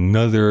that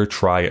another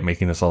try at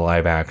making this a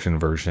live action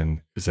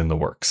version is in the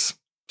works.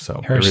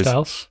 So Harry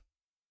Styles?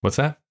 What's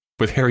that?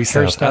 With Harry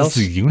Styles as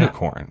the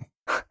unicorn.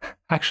 Yeah.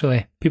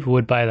 Actually, people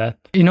would buy that.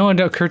 You know, it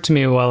occurred to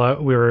me while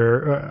we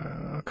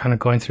were kind of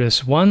going through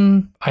this.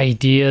 One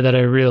idea that I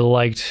really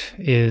liked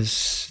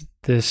is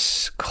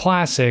this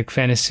classic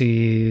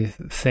fantasy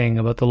thing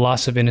about the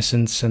loss of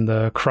innocence and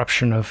the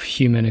corruption of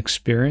human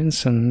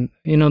experience. And,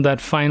 you know,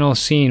 that final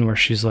scene where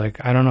she's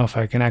like, I don't know if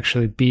I can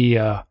actually be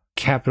a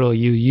capital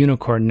U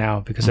unicorn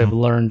now because I've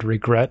learned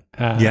regret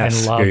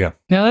and love. Yeah.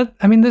 Now,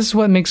 this is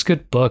what makes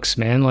good books,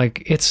 man.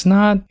 Like, it's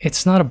not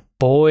a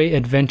boy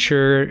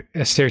adventure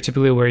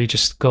stereotypically where you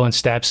just go and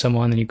stab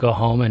someone and you go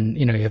home and,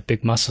 you know, you have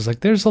big muscles.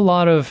 Like, there's a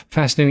lot of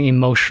fascinating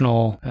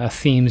emotional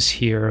themes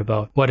here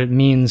about what it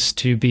means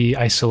to be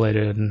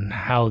isolated and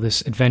how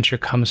this adventure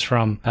comes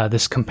from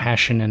this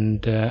compassion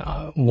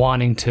and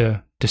wanting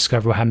to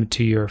discover what happened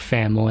to your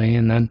family.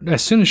 And then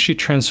as soon as she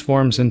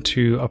transforms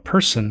into a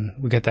person,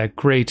 we get that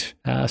great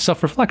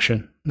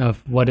self-reflection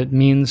of what it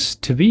means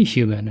to be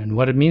human and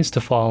what it means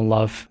to fall in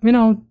love. You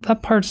know,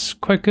 that part's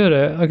quite good.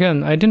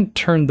 Again, I didn't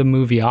turn the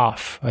movie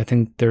off. I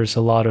think there's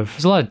a lot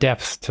of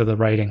depth to the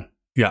writing.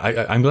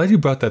 Yeah, I'm glad you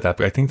brought that up.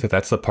 I think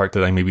that's the part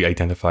that I maybe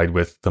identified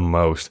with the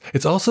most.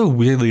 It's also,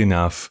 weirdly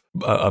enough,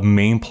 a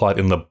main plot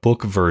in the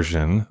book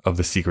version of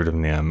The Secret of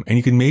NIMH. And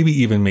you can maybe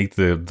even make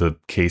the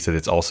case that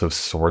it's also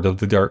sort of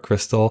the Dark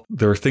Crystal.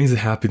 There are things that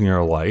happen in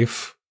your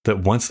life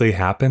that once they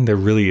happen, there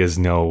really is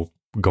no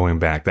going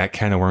back. That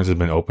can of worms has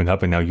been opened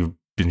up and now you've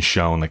been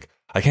shown, like,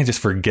 I can't just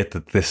forget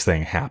that this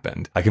thing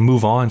happened. I can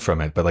move on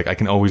from it, but like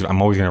I'm always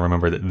going to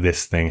remember that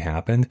this thing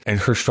happened. And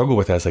her struggle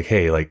with that is like,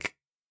 hey, like,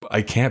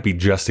 I can't be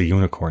just a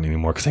unicorn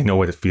anymore because I know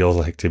what it feels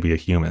like to be a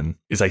human.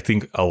 Is I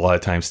think a lot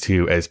of times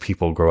too, as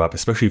people grow up,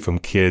 especially from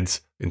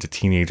kids into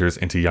teenagers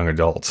into young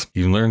adults,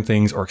 you learn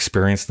things or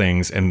experience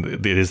things, and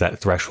it is that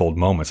threshold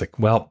moment. It's like,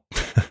 well,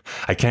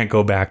 I can't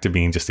go back to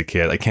being just a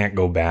kid. I can't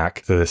go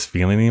back to this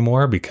feeling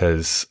anymore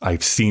because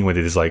I've seen what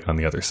it is like on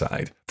the other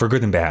side, for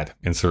good and bad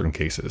in certain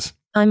cases.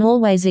 I'm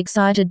always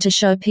excited to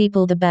show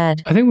people the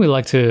bad. I think we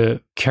like to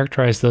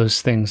characterize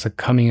those things like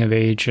coming of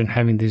age and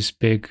having these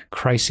big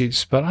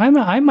crises, but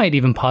I might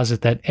even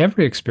posit that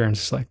every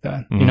experience is like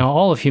that. You know,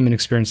 all of human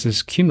experience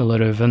is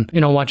cumulative. And, you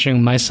know,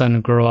 watching my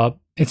son grow up,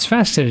 it's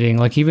fascinating.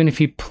 Like, even if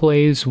he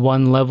plays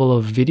one level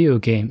of video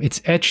game,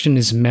 it's etched in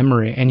his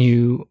memory, and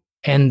you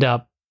end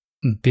up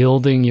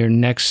building your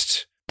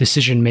next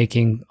decision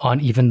making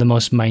on even the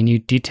most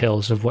minute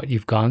details of what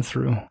you've gone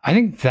through. I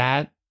think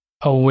that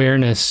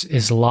awareness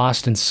is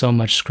lost in so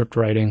much script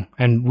writing.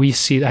 And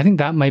I think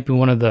that might be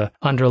one of the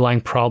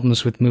underlying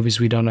problems with movies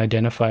we don't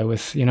identify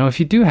with. You know, if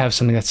you do have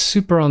something that's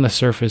super on the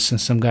surface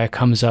and some guy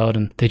comes out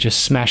and they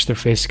just smash their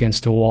face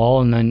against a wall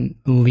and then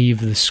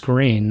leave the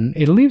screen,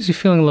 it leaves you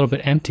feeling a little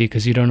bit empty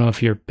because you don't know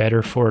if you're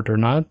better for it or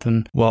not.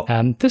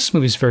 And this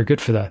movie is very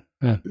good for that.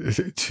 Yeah.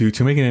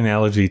 To make an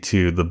analogy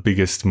to the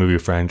biggest movie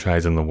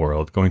franchise in the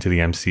world, going to the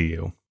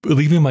MCU,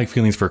 leaving my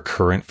feelings for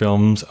current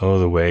films out of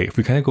the way, if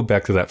we kind of go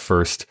back to that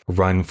first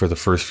run for the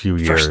first few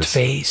years.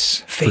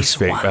 Phase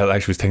one. Actually,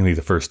 it was technically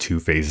the first 2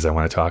 phases I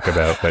want to talk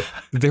about, but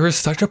there was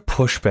such a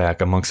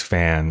pushback amongst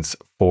fans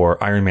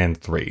for Iron Man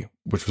 3,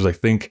 which was, I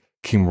think,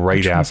 came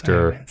right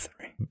after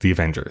the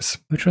Avengers.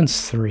 Which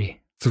one's 3?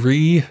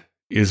 3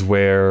 is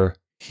where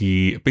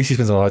he basically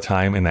spends a lot of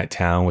time in that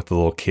town with the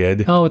little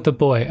kid. Oh, with the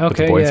boy. Okay, with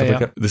the boy and yeah, stuff yeah.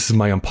 like that. This is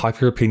my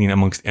unpopular opinion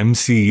amongst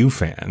MCU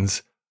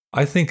fans.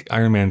 I think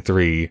Iron Man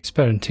 3 It's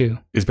better than 2.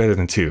 is better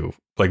than 2.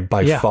 Like,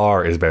 by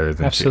far is better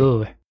than 2.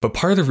 Absolutely. But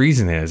part of the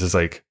reason is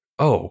like,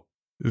 oh,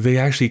 they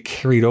actually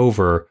carried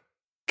over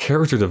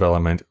character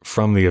development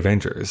from the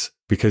Avengers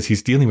because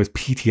he's dealing with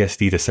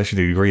PTSD to such a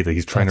degree that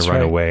he's trying to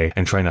run away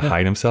and trying to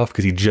hide himself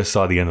because he just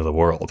saw the end of the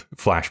world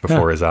flash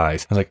before his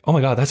eyes. I was like, oh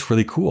my God, that's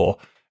really cool.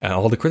 And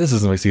all the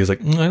criticism I see is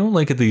like, I don't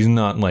like it that he's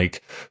not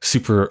like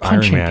super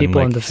punching Iron Man. people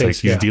like, in the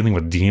face, like he's dealing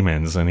with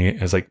demons. And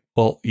it's like,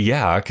 well,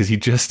 yeah, because he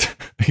just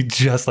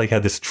like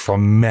had this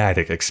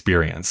traumatic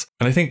experience.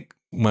 And I think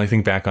when I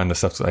think back on the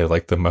stuff that I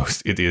like the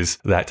most, it is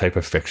that type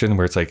of fiction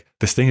where it's like,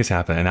 this thing has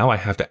happened and now I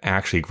have to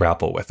actually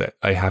grapple with it.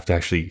 I have to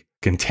actually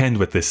contend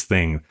with this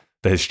thing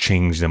that has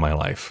changed in my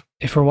life.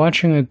 If we're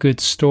watching a good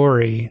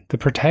story, the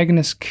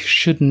protagonist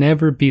should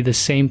never be the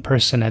same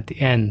person at the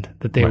end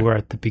that they were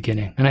at the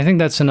beginning. And I think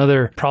that's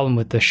another problem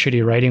with the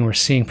shitty writing we're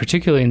seeing,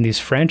 particularly in these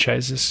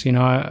franchises. You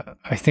know,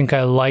 I think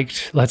I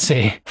liked, let's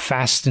say,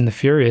 Fast and the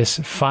Furious.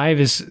 5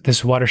 is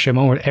this watershed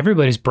moment where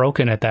everybody's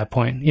broken at that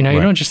point. You know,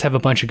 you don't just have a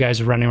bunch of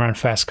guys running around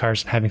fast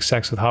cars and having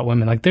sex with hot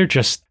women. Like,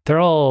 they're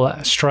all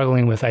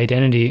struggling with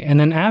identity. And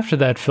then after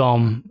that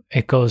film,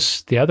 it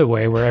goes the other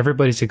way where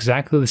everybody's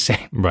exactly the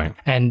same. Right.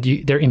 And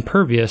they're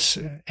impervious.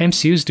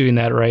 MCU's doing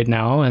that right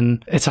now.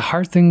 And it's a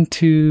hard thing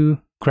to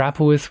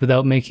grapple with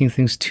without making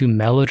things too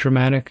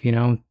melodramatic. You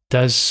know,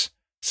 does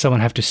someone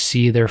have to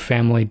see their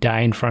family die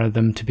in front of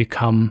them to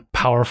become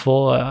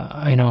powerful?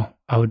 You know,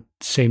 I would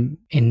say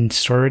in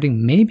story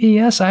writing, maybe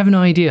yes. I have no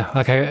idea.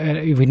 Like,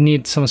 we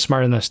need someone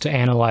smart than us to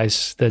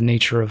analyze the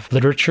nature of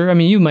literature. I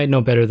mean, you might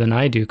know better than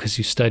I do because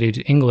you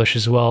studied English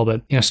as well.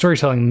 But, you know,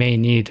 storytelling may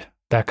need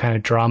that kind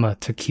of drama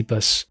to keep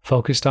us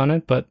focused on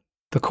it. But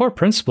the core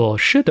principle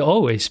should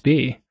always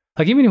be,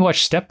 like, even if you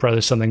watch Step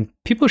Brothers, something,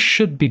 people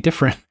should be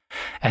different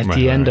at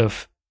the end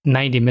of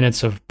 90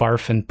 minutes of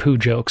barf and poo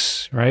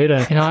jokes, right?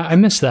 You know, I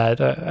miss that.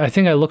 I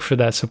think I look for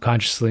that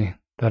subconsciously,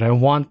 that I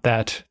want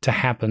that to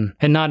happen,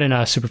 and not in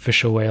a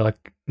superficial way.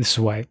 Like, this is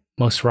why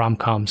most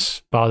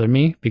rom-coms bother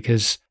me,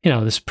 because, you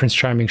know, this Prince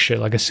Charming shit,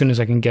 like, as soon as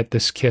I can get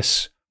this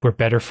kiss, we're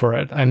better for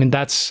it. I mean,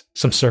 that's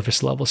some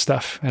surface level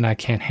stuff, and I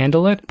can't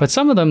handle it. But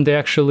some of them, they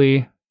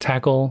actually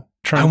tackle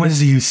trauma. How much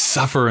do you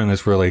suffer in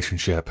this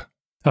relationship?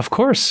 Of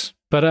course.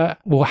 But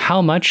well,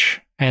 how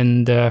much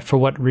and for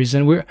what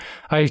reason?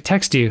 I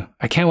text you,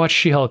 I can't watch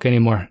She-Hulk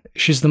anymore.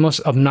 She's the most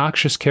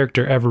obnoxious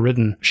character ever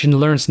written. She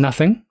learns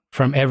nothing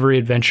from every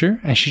adventure,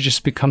 and she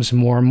just becomes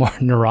more and more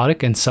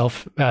neurotic and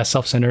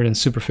self-centered and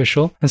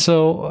superficial. And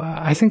so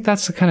I think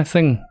that's the kind of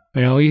thing,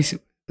 you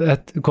know,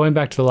 going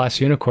back to The Last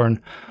Unicorn,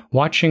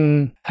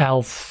 watching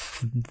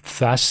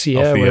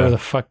Althea, whatever the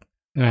fuck,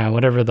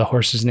 whatever the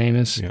horse's name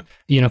is. Yeah.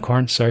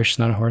 Unicorn, sorry, she's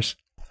not a horse.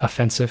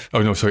 Offensive.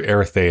 Oh, no, sorry,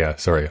 Erythea.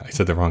 Sorry, I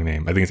said the wrong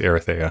name. I think it's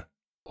Erythea.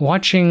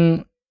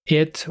 Watching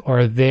it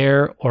or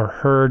their or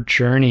her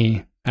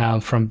journey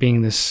from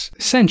being this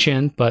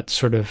sentient but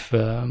sort of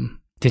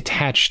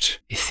detached,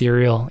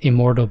 ethereal,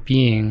 immortal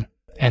being,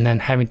 and then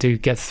having to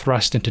get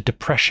thrust into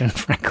depression,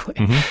 frankly.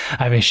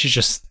 Mm-hmm. I mean, she's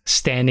just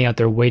standing out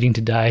there waiting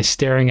to die,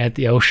 staring at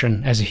the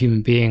ocean as a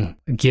human being,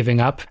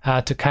 giving up,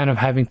 to kind of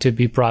having to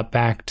be brought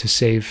back to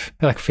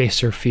face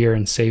her fear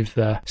and save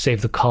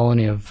the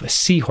colony of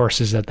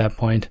seahorses at that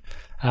point.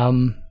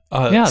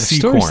 The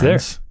story's there.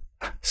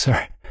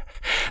 Sorry.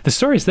 The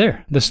story's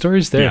there.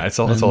 Yeah, it's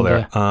all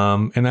there.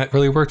 And that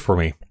really worked for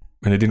me.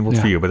 And it didn't work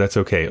for you, but that's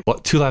okay. Well,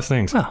 2 last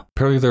things. Oh.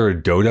 Apparently there are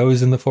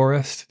dodos in the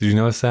forest. Did you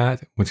notice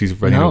that? When she's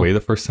running away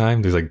the first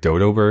time, there's like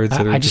dodo birds.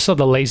 I just saw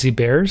the lazy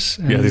bears.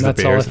 And there's that's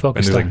the bears. All I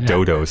focused and there's on.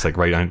 like dodos like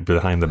right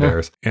behind the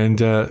bears. And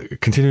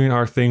continuing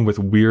our thing with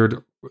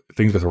weird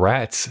things with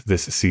rats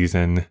this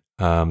season,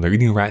 they're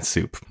eating rat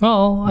soup.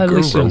 Well, at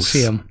least you don't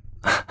see them.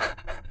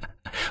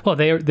 Well,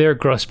 they're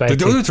gross by the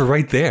dodos are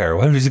right there.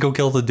 Why don't you just go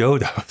kill the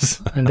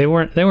dodos? And they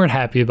weren't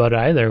happy about it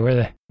either, were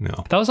they?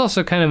 No. That was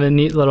also kind of a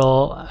neat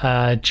little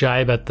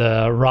jibe at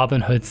the Robin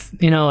Hood,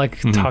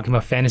 talking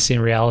about fantasy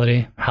and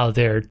reality, how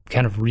they're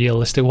kind of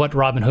realistic, what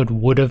Robin Hood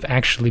would have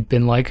actually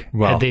been like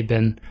had they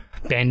been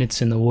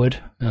bandits in the wood.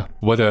 Yeah.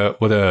 What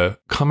a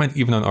comment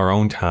even on our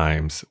own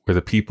times, where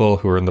the people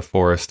who are in the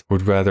forest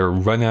would rather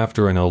run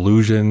after an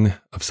illusion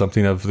of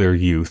something of their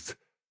youth,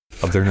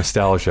 of their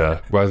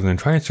nostalgia, rather than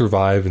try and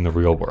survive in the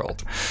real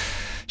world.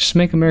 Just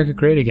make America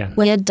great again.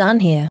 We're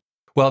done here.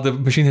 Well, the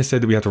machine has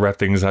said that we have to wrap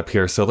things up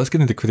here, so let's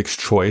get into Critics'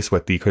 Choice,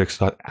 what the critics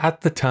thought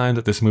at the time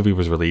that this movie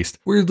was released.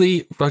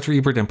 Weirdly, Roger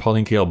Ebert and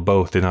Pauline Kael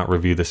both did not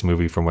review this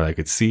movie from what I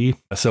could see.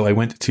 So I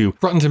went to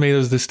Rotten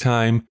Tomatoes this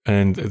time,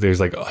 and there's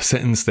like a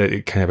sentence that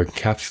it kind of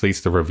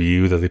encapsulates the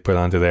review that they put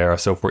onto there.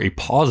 So for a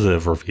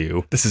positive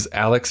review, this is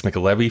Alex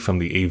McLevy from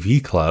the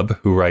AV Club,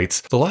 who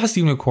writes, "The Last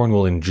Unicorn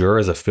will endure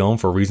as a film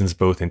for reasons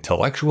both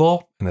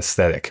intellectual and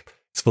aesthetic.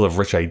 It's full of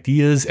rich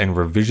ideas and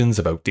revisions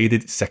of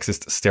outdated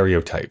sexist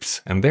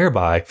stereotypes, and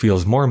thereby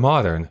feels more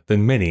modern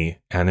than many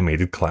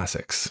animated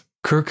classics."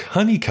 Kirk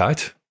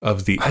Honeycutt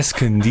of the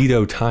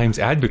Escondido Times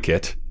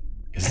Advocate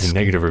is the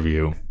negative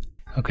review.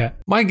 Okay.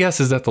 My guess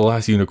is that The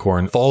Last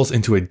Unicorn falls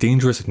into a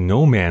dangerous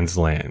no man's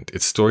land.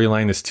 Its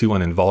storyline is too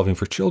uninvolving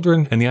for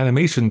children, and the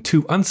animation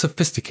too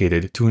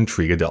unsophisticated to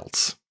intrigue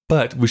adults.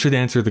 But we should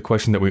answer the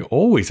question that we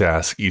always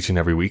ask each and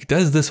every week.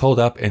 Does this hold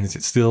up, and is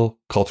it still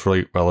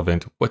culturally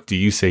relevant? What do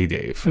you say,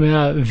 Dave? I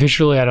mean,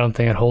 visually, I don't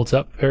think it holds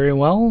up very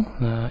well,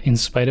 in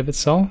spite of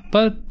itself.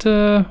 But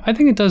I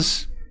think it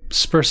does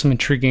spur some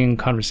intriguing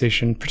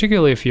conversation,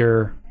 particularly if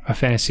you're a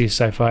fantasy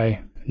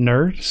sci-fi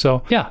nerd.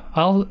 So yeah,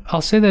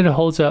 I'll say that it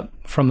holds up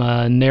from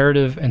a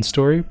narrative and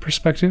story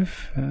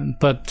perspective,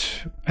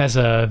 but as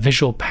a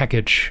visual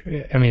package,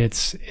 I mean,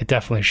 it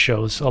definitely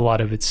shows a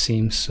lot of its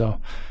seams.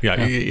 So yeah.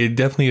 It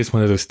definitely is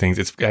one of those things.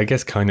 It's, I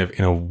guess, kind of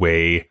in a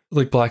way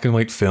like black and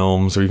white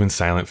films or even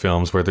silent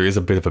films where there is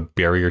a bit of a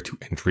barrier to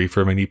entry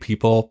for many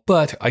people.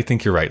 But I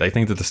think you're right. I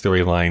think that the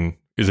storyline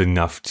is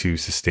enough to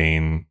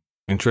sustain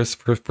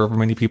interest for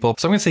many people.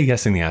 So I'm going to say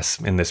yes and yes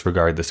in this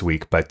regard this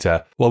week. But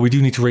while we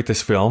do need to rate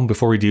this film,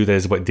 before we do, that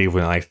is what Dave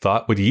and I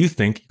thought. What do you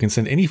think? You can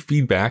send any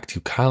feedback to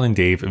Kyle and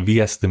Dave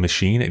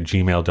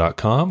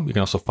vsthemachine@gmail.com. You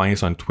can also find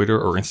us on Twitter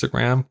or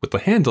Instagram with the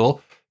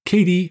handle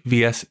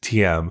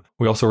KDVSTM.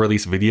 We also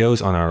release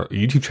videos on our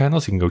YouTube channel,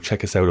 so you can go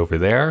check us out over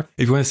there.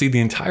 If you want to see the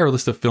entire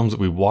list of films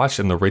that we've watched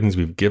and the ratings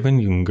we've given,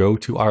 you can go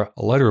to our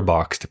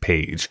Letterboxd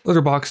page,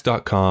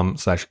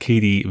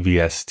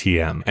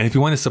 letterboxd.com/KDVSTM. And if you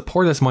want to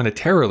support us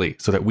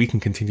monetarily so that we can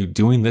continue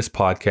doing this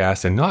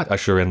podcast and not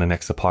usher in the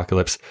next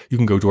apocalypse, you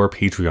can go to our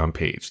Patreon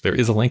page. There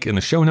is a link in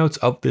the show notes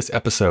of this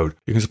episode.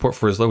 You can support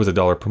for as low as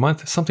 $1 per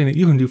month. Something that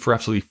you can do for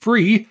absolutely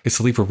free is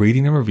to leave a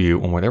rating and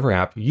review on whatever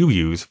app you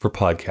use for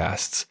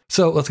podcasts.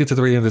 So let's get to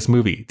the rating of this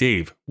movie.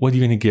 Dave, what are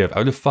you going to give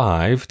out of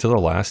 5 to The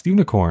Last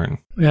Unicorn?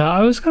 Yeah,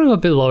 I was kind of a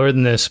bit lower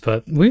than this,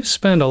 but we've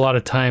spent a lot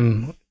of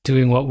time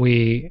doing what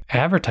we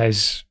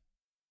advertise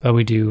that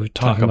we do,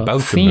 talking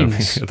about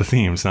themes. The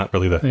themes, not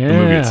really the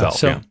movie itself.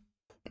 So,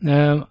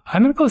 I'm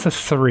going to go with a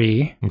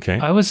 3. Okay.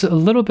 I was a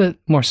little bit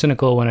more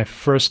cynical when I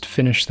first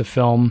finished the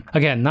film.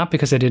 Again, not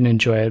because I didn't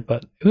enjoy it,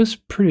 but it was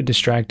pretty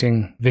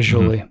distracting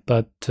visually. Mm-hmm.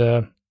 But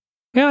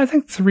yeah, I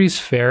think 3 is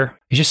fair.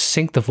 You just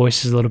sync the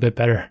voices a little bit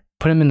better.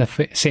 Put them in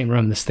the same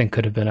room. This thing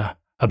could have been a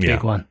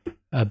big one,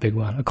 a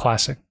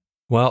classic.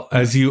 Well,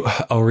 as you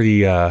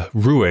already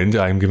ruined,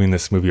 I'm giving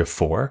this movie a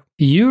 4.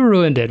 You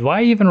ruined it.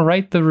 Why even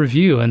write the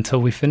review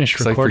until we finish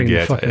recording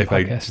the fucking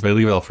podcast? If I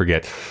leave it, I'll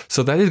forget.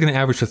 So that is going to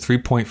average to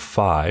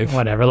 3.5.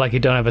 Whatever. Like you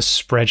don't have a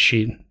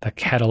spreadsheet that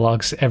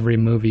catalogs every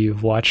movie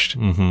you've watched.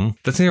 Mm-hmm.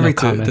 That's going to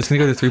go to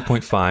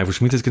 3.5,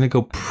 which means it's going to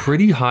go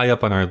pretty high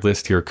up on our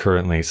list here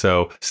currently.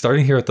 So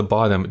starting here at the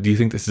bottom, do you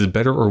think this is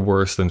better or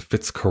worse than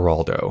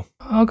Fitzcarraldo?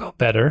 I'll go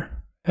better.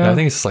 I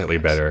think it's slightly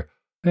better.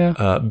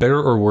 Yeah.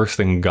 Better or worse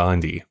than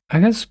Gandhi?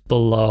 I guess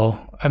below.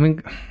 I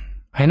mean,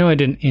 I know I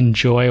didn't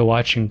enjoy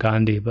watching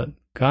Gandhi, but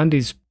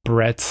Gandhi's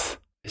breadth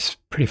is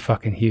pretty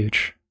fucking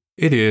huge.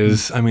 It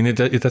is. I mean,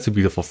 that's a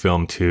beautiful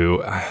film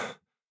too.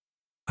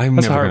 I'm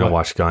never going to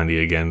watch Gandhi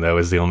again. That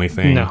was the only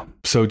thing. No.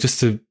 So just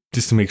to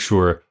make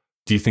sure,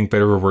 do you think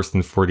better or worse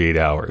than 48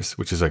 Hours,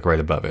 which is like right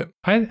above it?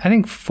 I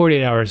think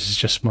 48 Hours is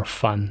just more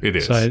fun. It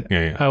is. So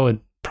I would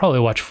probably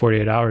watch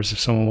 48 Hours if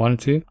someone wanted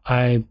to.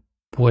 I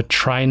would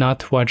try not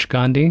to watch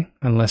Gandhi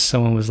unless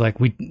someone was like,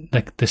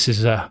 this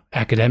is a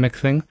academic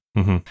thing.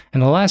 Mm-hmm.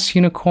 And The Last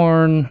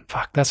Unicorn,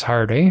 fuck, that's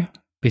hard, eh?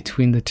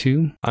 Between the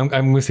two. I'm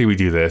going to say we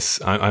do this.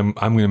 I'm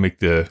going to make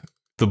the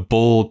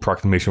bold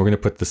proclamation. We're going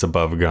to put this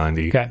above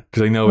Gandhi. Okay.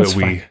 Because I know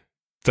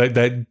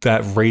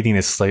that rating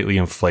is slightly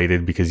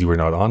inflated because you were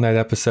not on that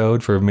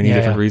episode for many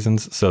different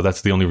reasons. So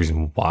that's the only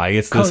reason why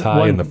it's this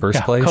high in the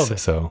first place. COVID.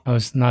 So I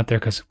was not there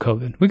because of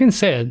COVID. We can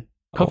say it.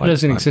 COVID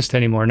doesn't exist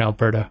anymore in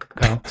Alberta,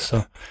 Kyle.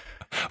 So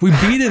we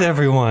beat it,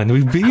 everyone.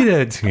 We beat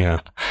it. Yeah.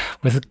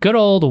 With good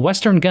old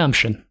Western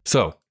gumption.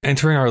 So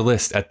entering our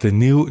list at the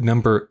new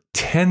number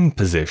 10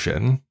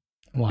 position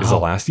is The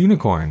Last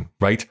Unicorn,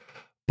 right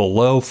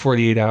below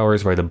 48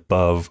 Hours, right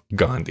above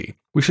Gandhi.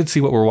 We should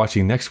see what we're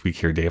watching next week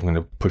here, Dave. I'm going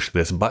to push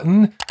this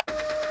button.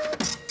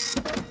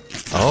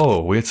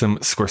 Oh, we had some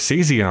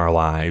Scorsese in our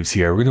lives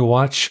here. We're going to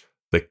watch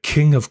The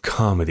King of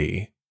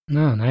Comedy.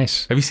 Oh,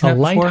 nice. Have you seen that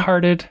before?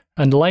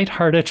 A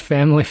lighthearted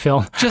family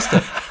film. Just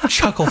a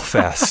chuckle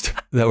fest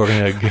that we're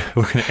gonna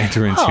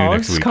enter into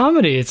next week. It's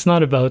comedy. It's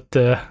not about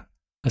a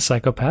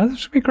psychopath. It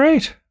should be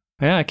great.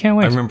 Yeah, I can't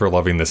wait. I remember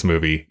loving this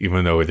movie,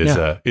 even though it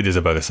is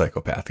about a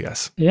psychopath.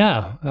 Yes.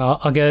 Yeah,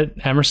 I'll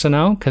get Emerson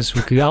out because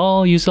we could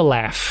all use a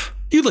laugh.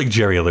 You like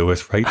Jerry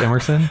Lewis, right,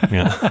 Emerson?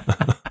 Yeah.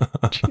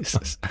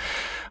 Jesus.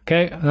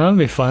 Okay, that'll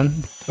be fun.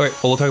 All right,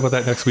 well, we'll talk about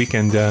that next week.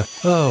 And,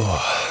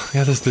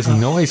 this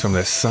noise from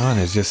the sun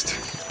is just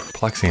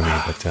perplexing me.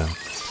 But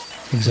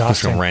push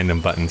Exhausting. some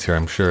random buttons here.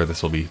 I'm sure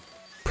this will be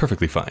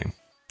perfectly fine.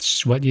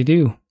 It's what you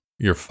do.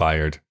 You're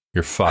fired.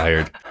 You're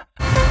fired.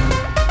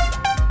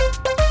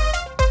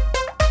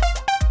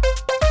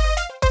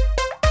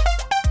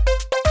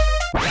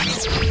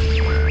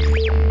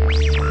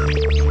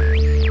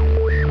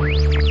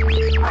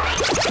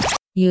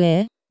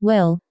 Yeah,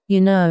 well, you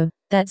know,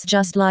 that's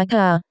just like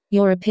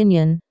your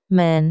opinion,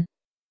 man.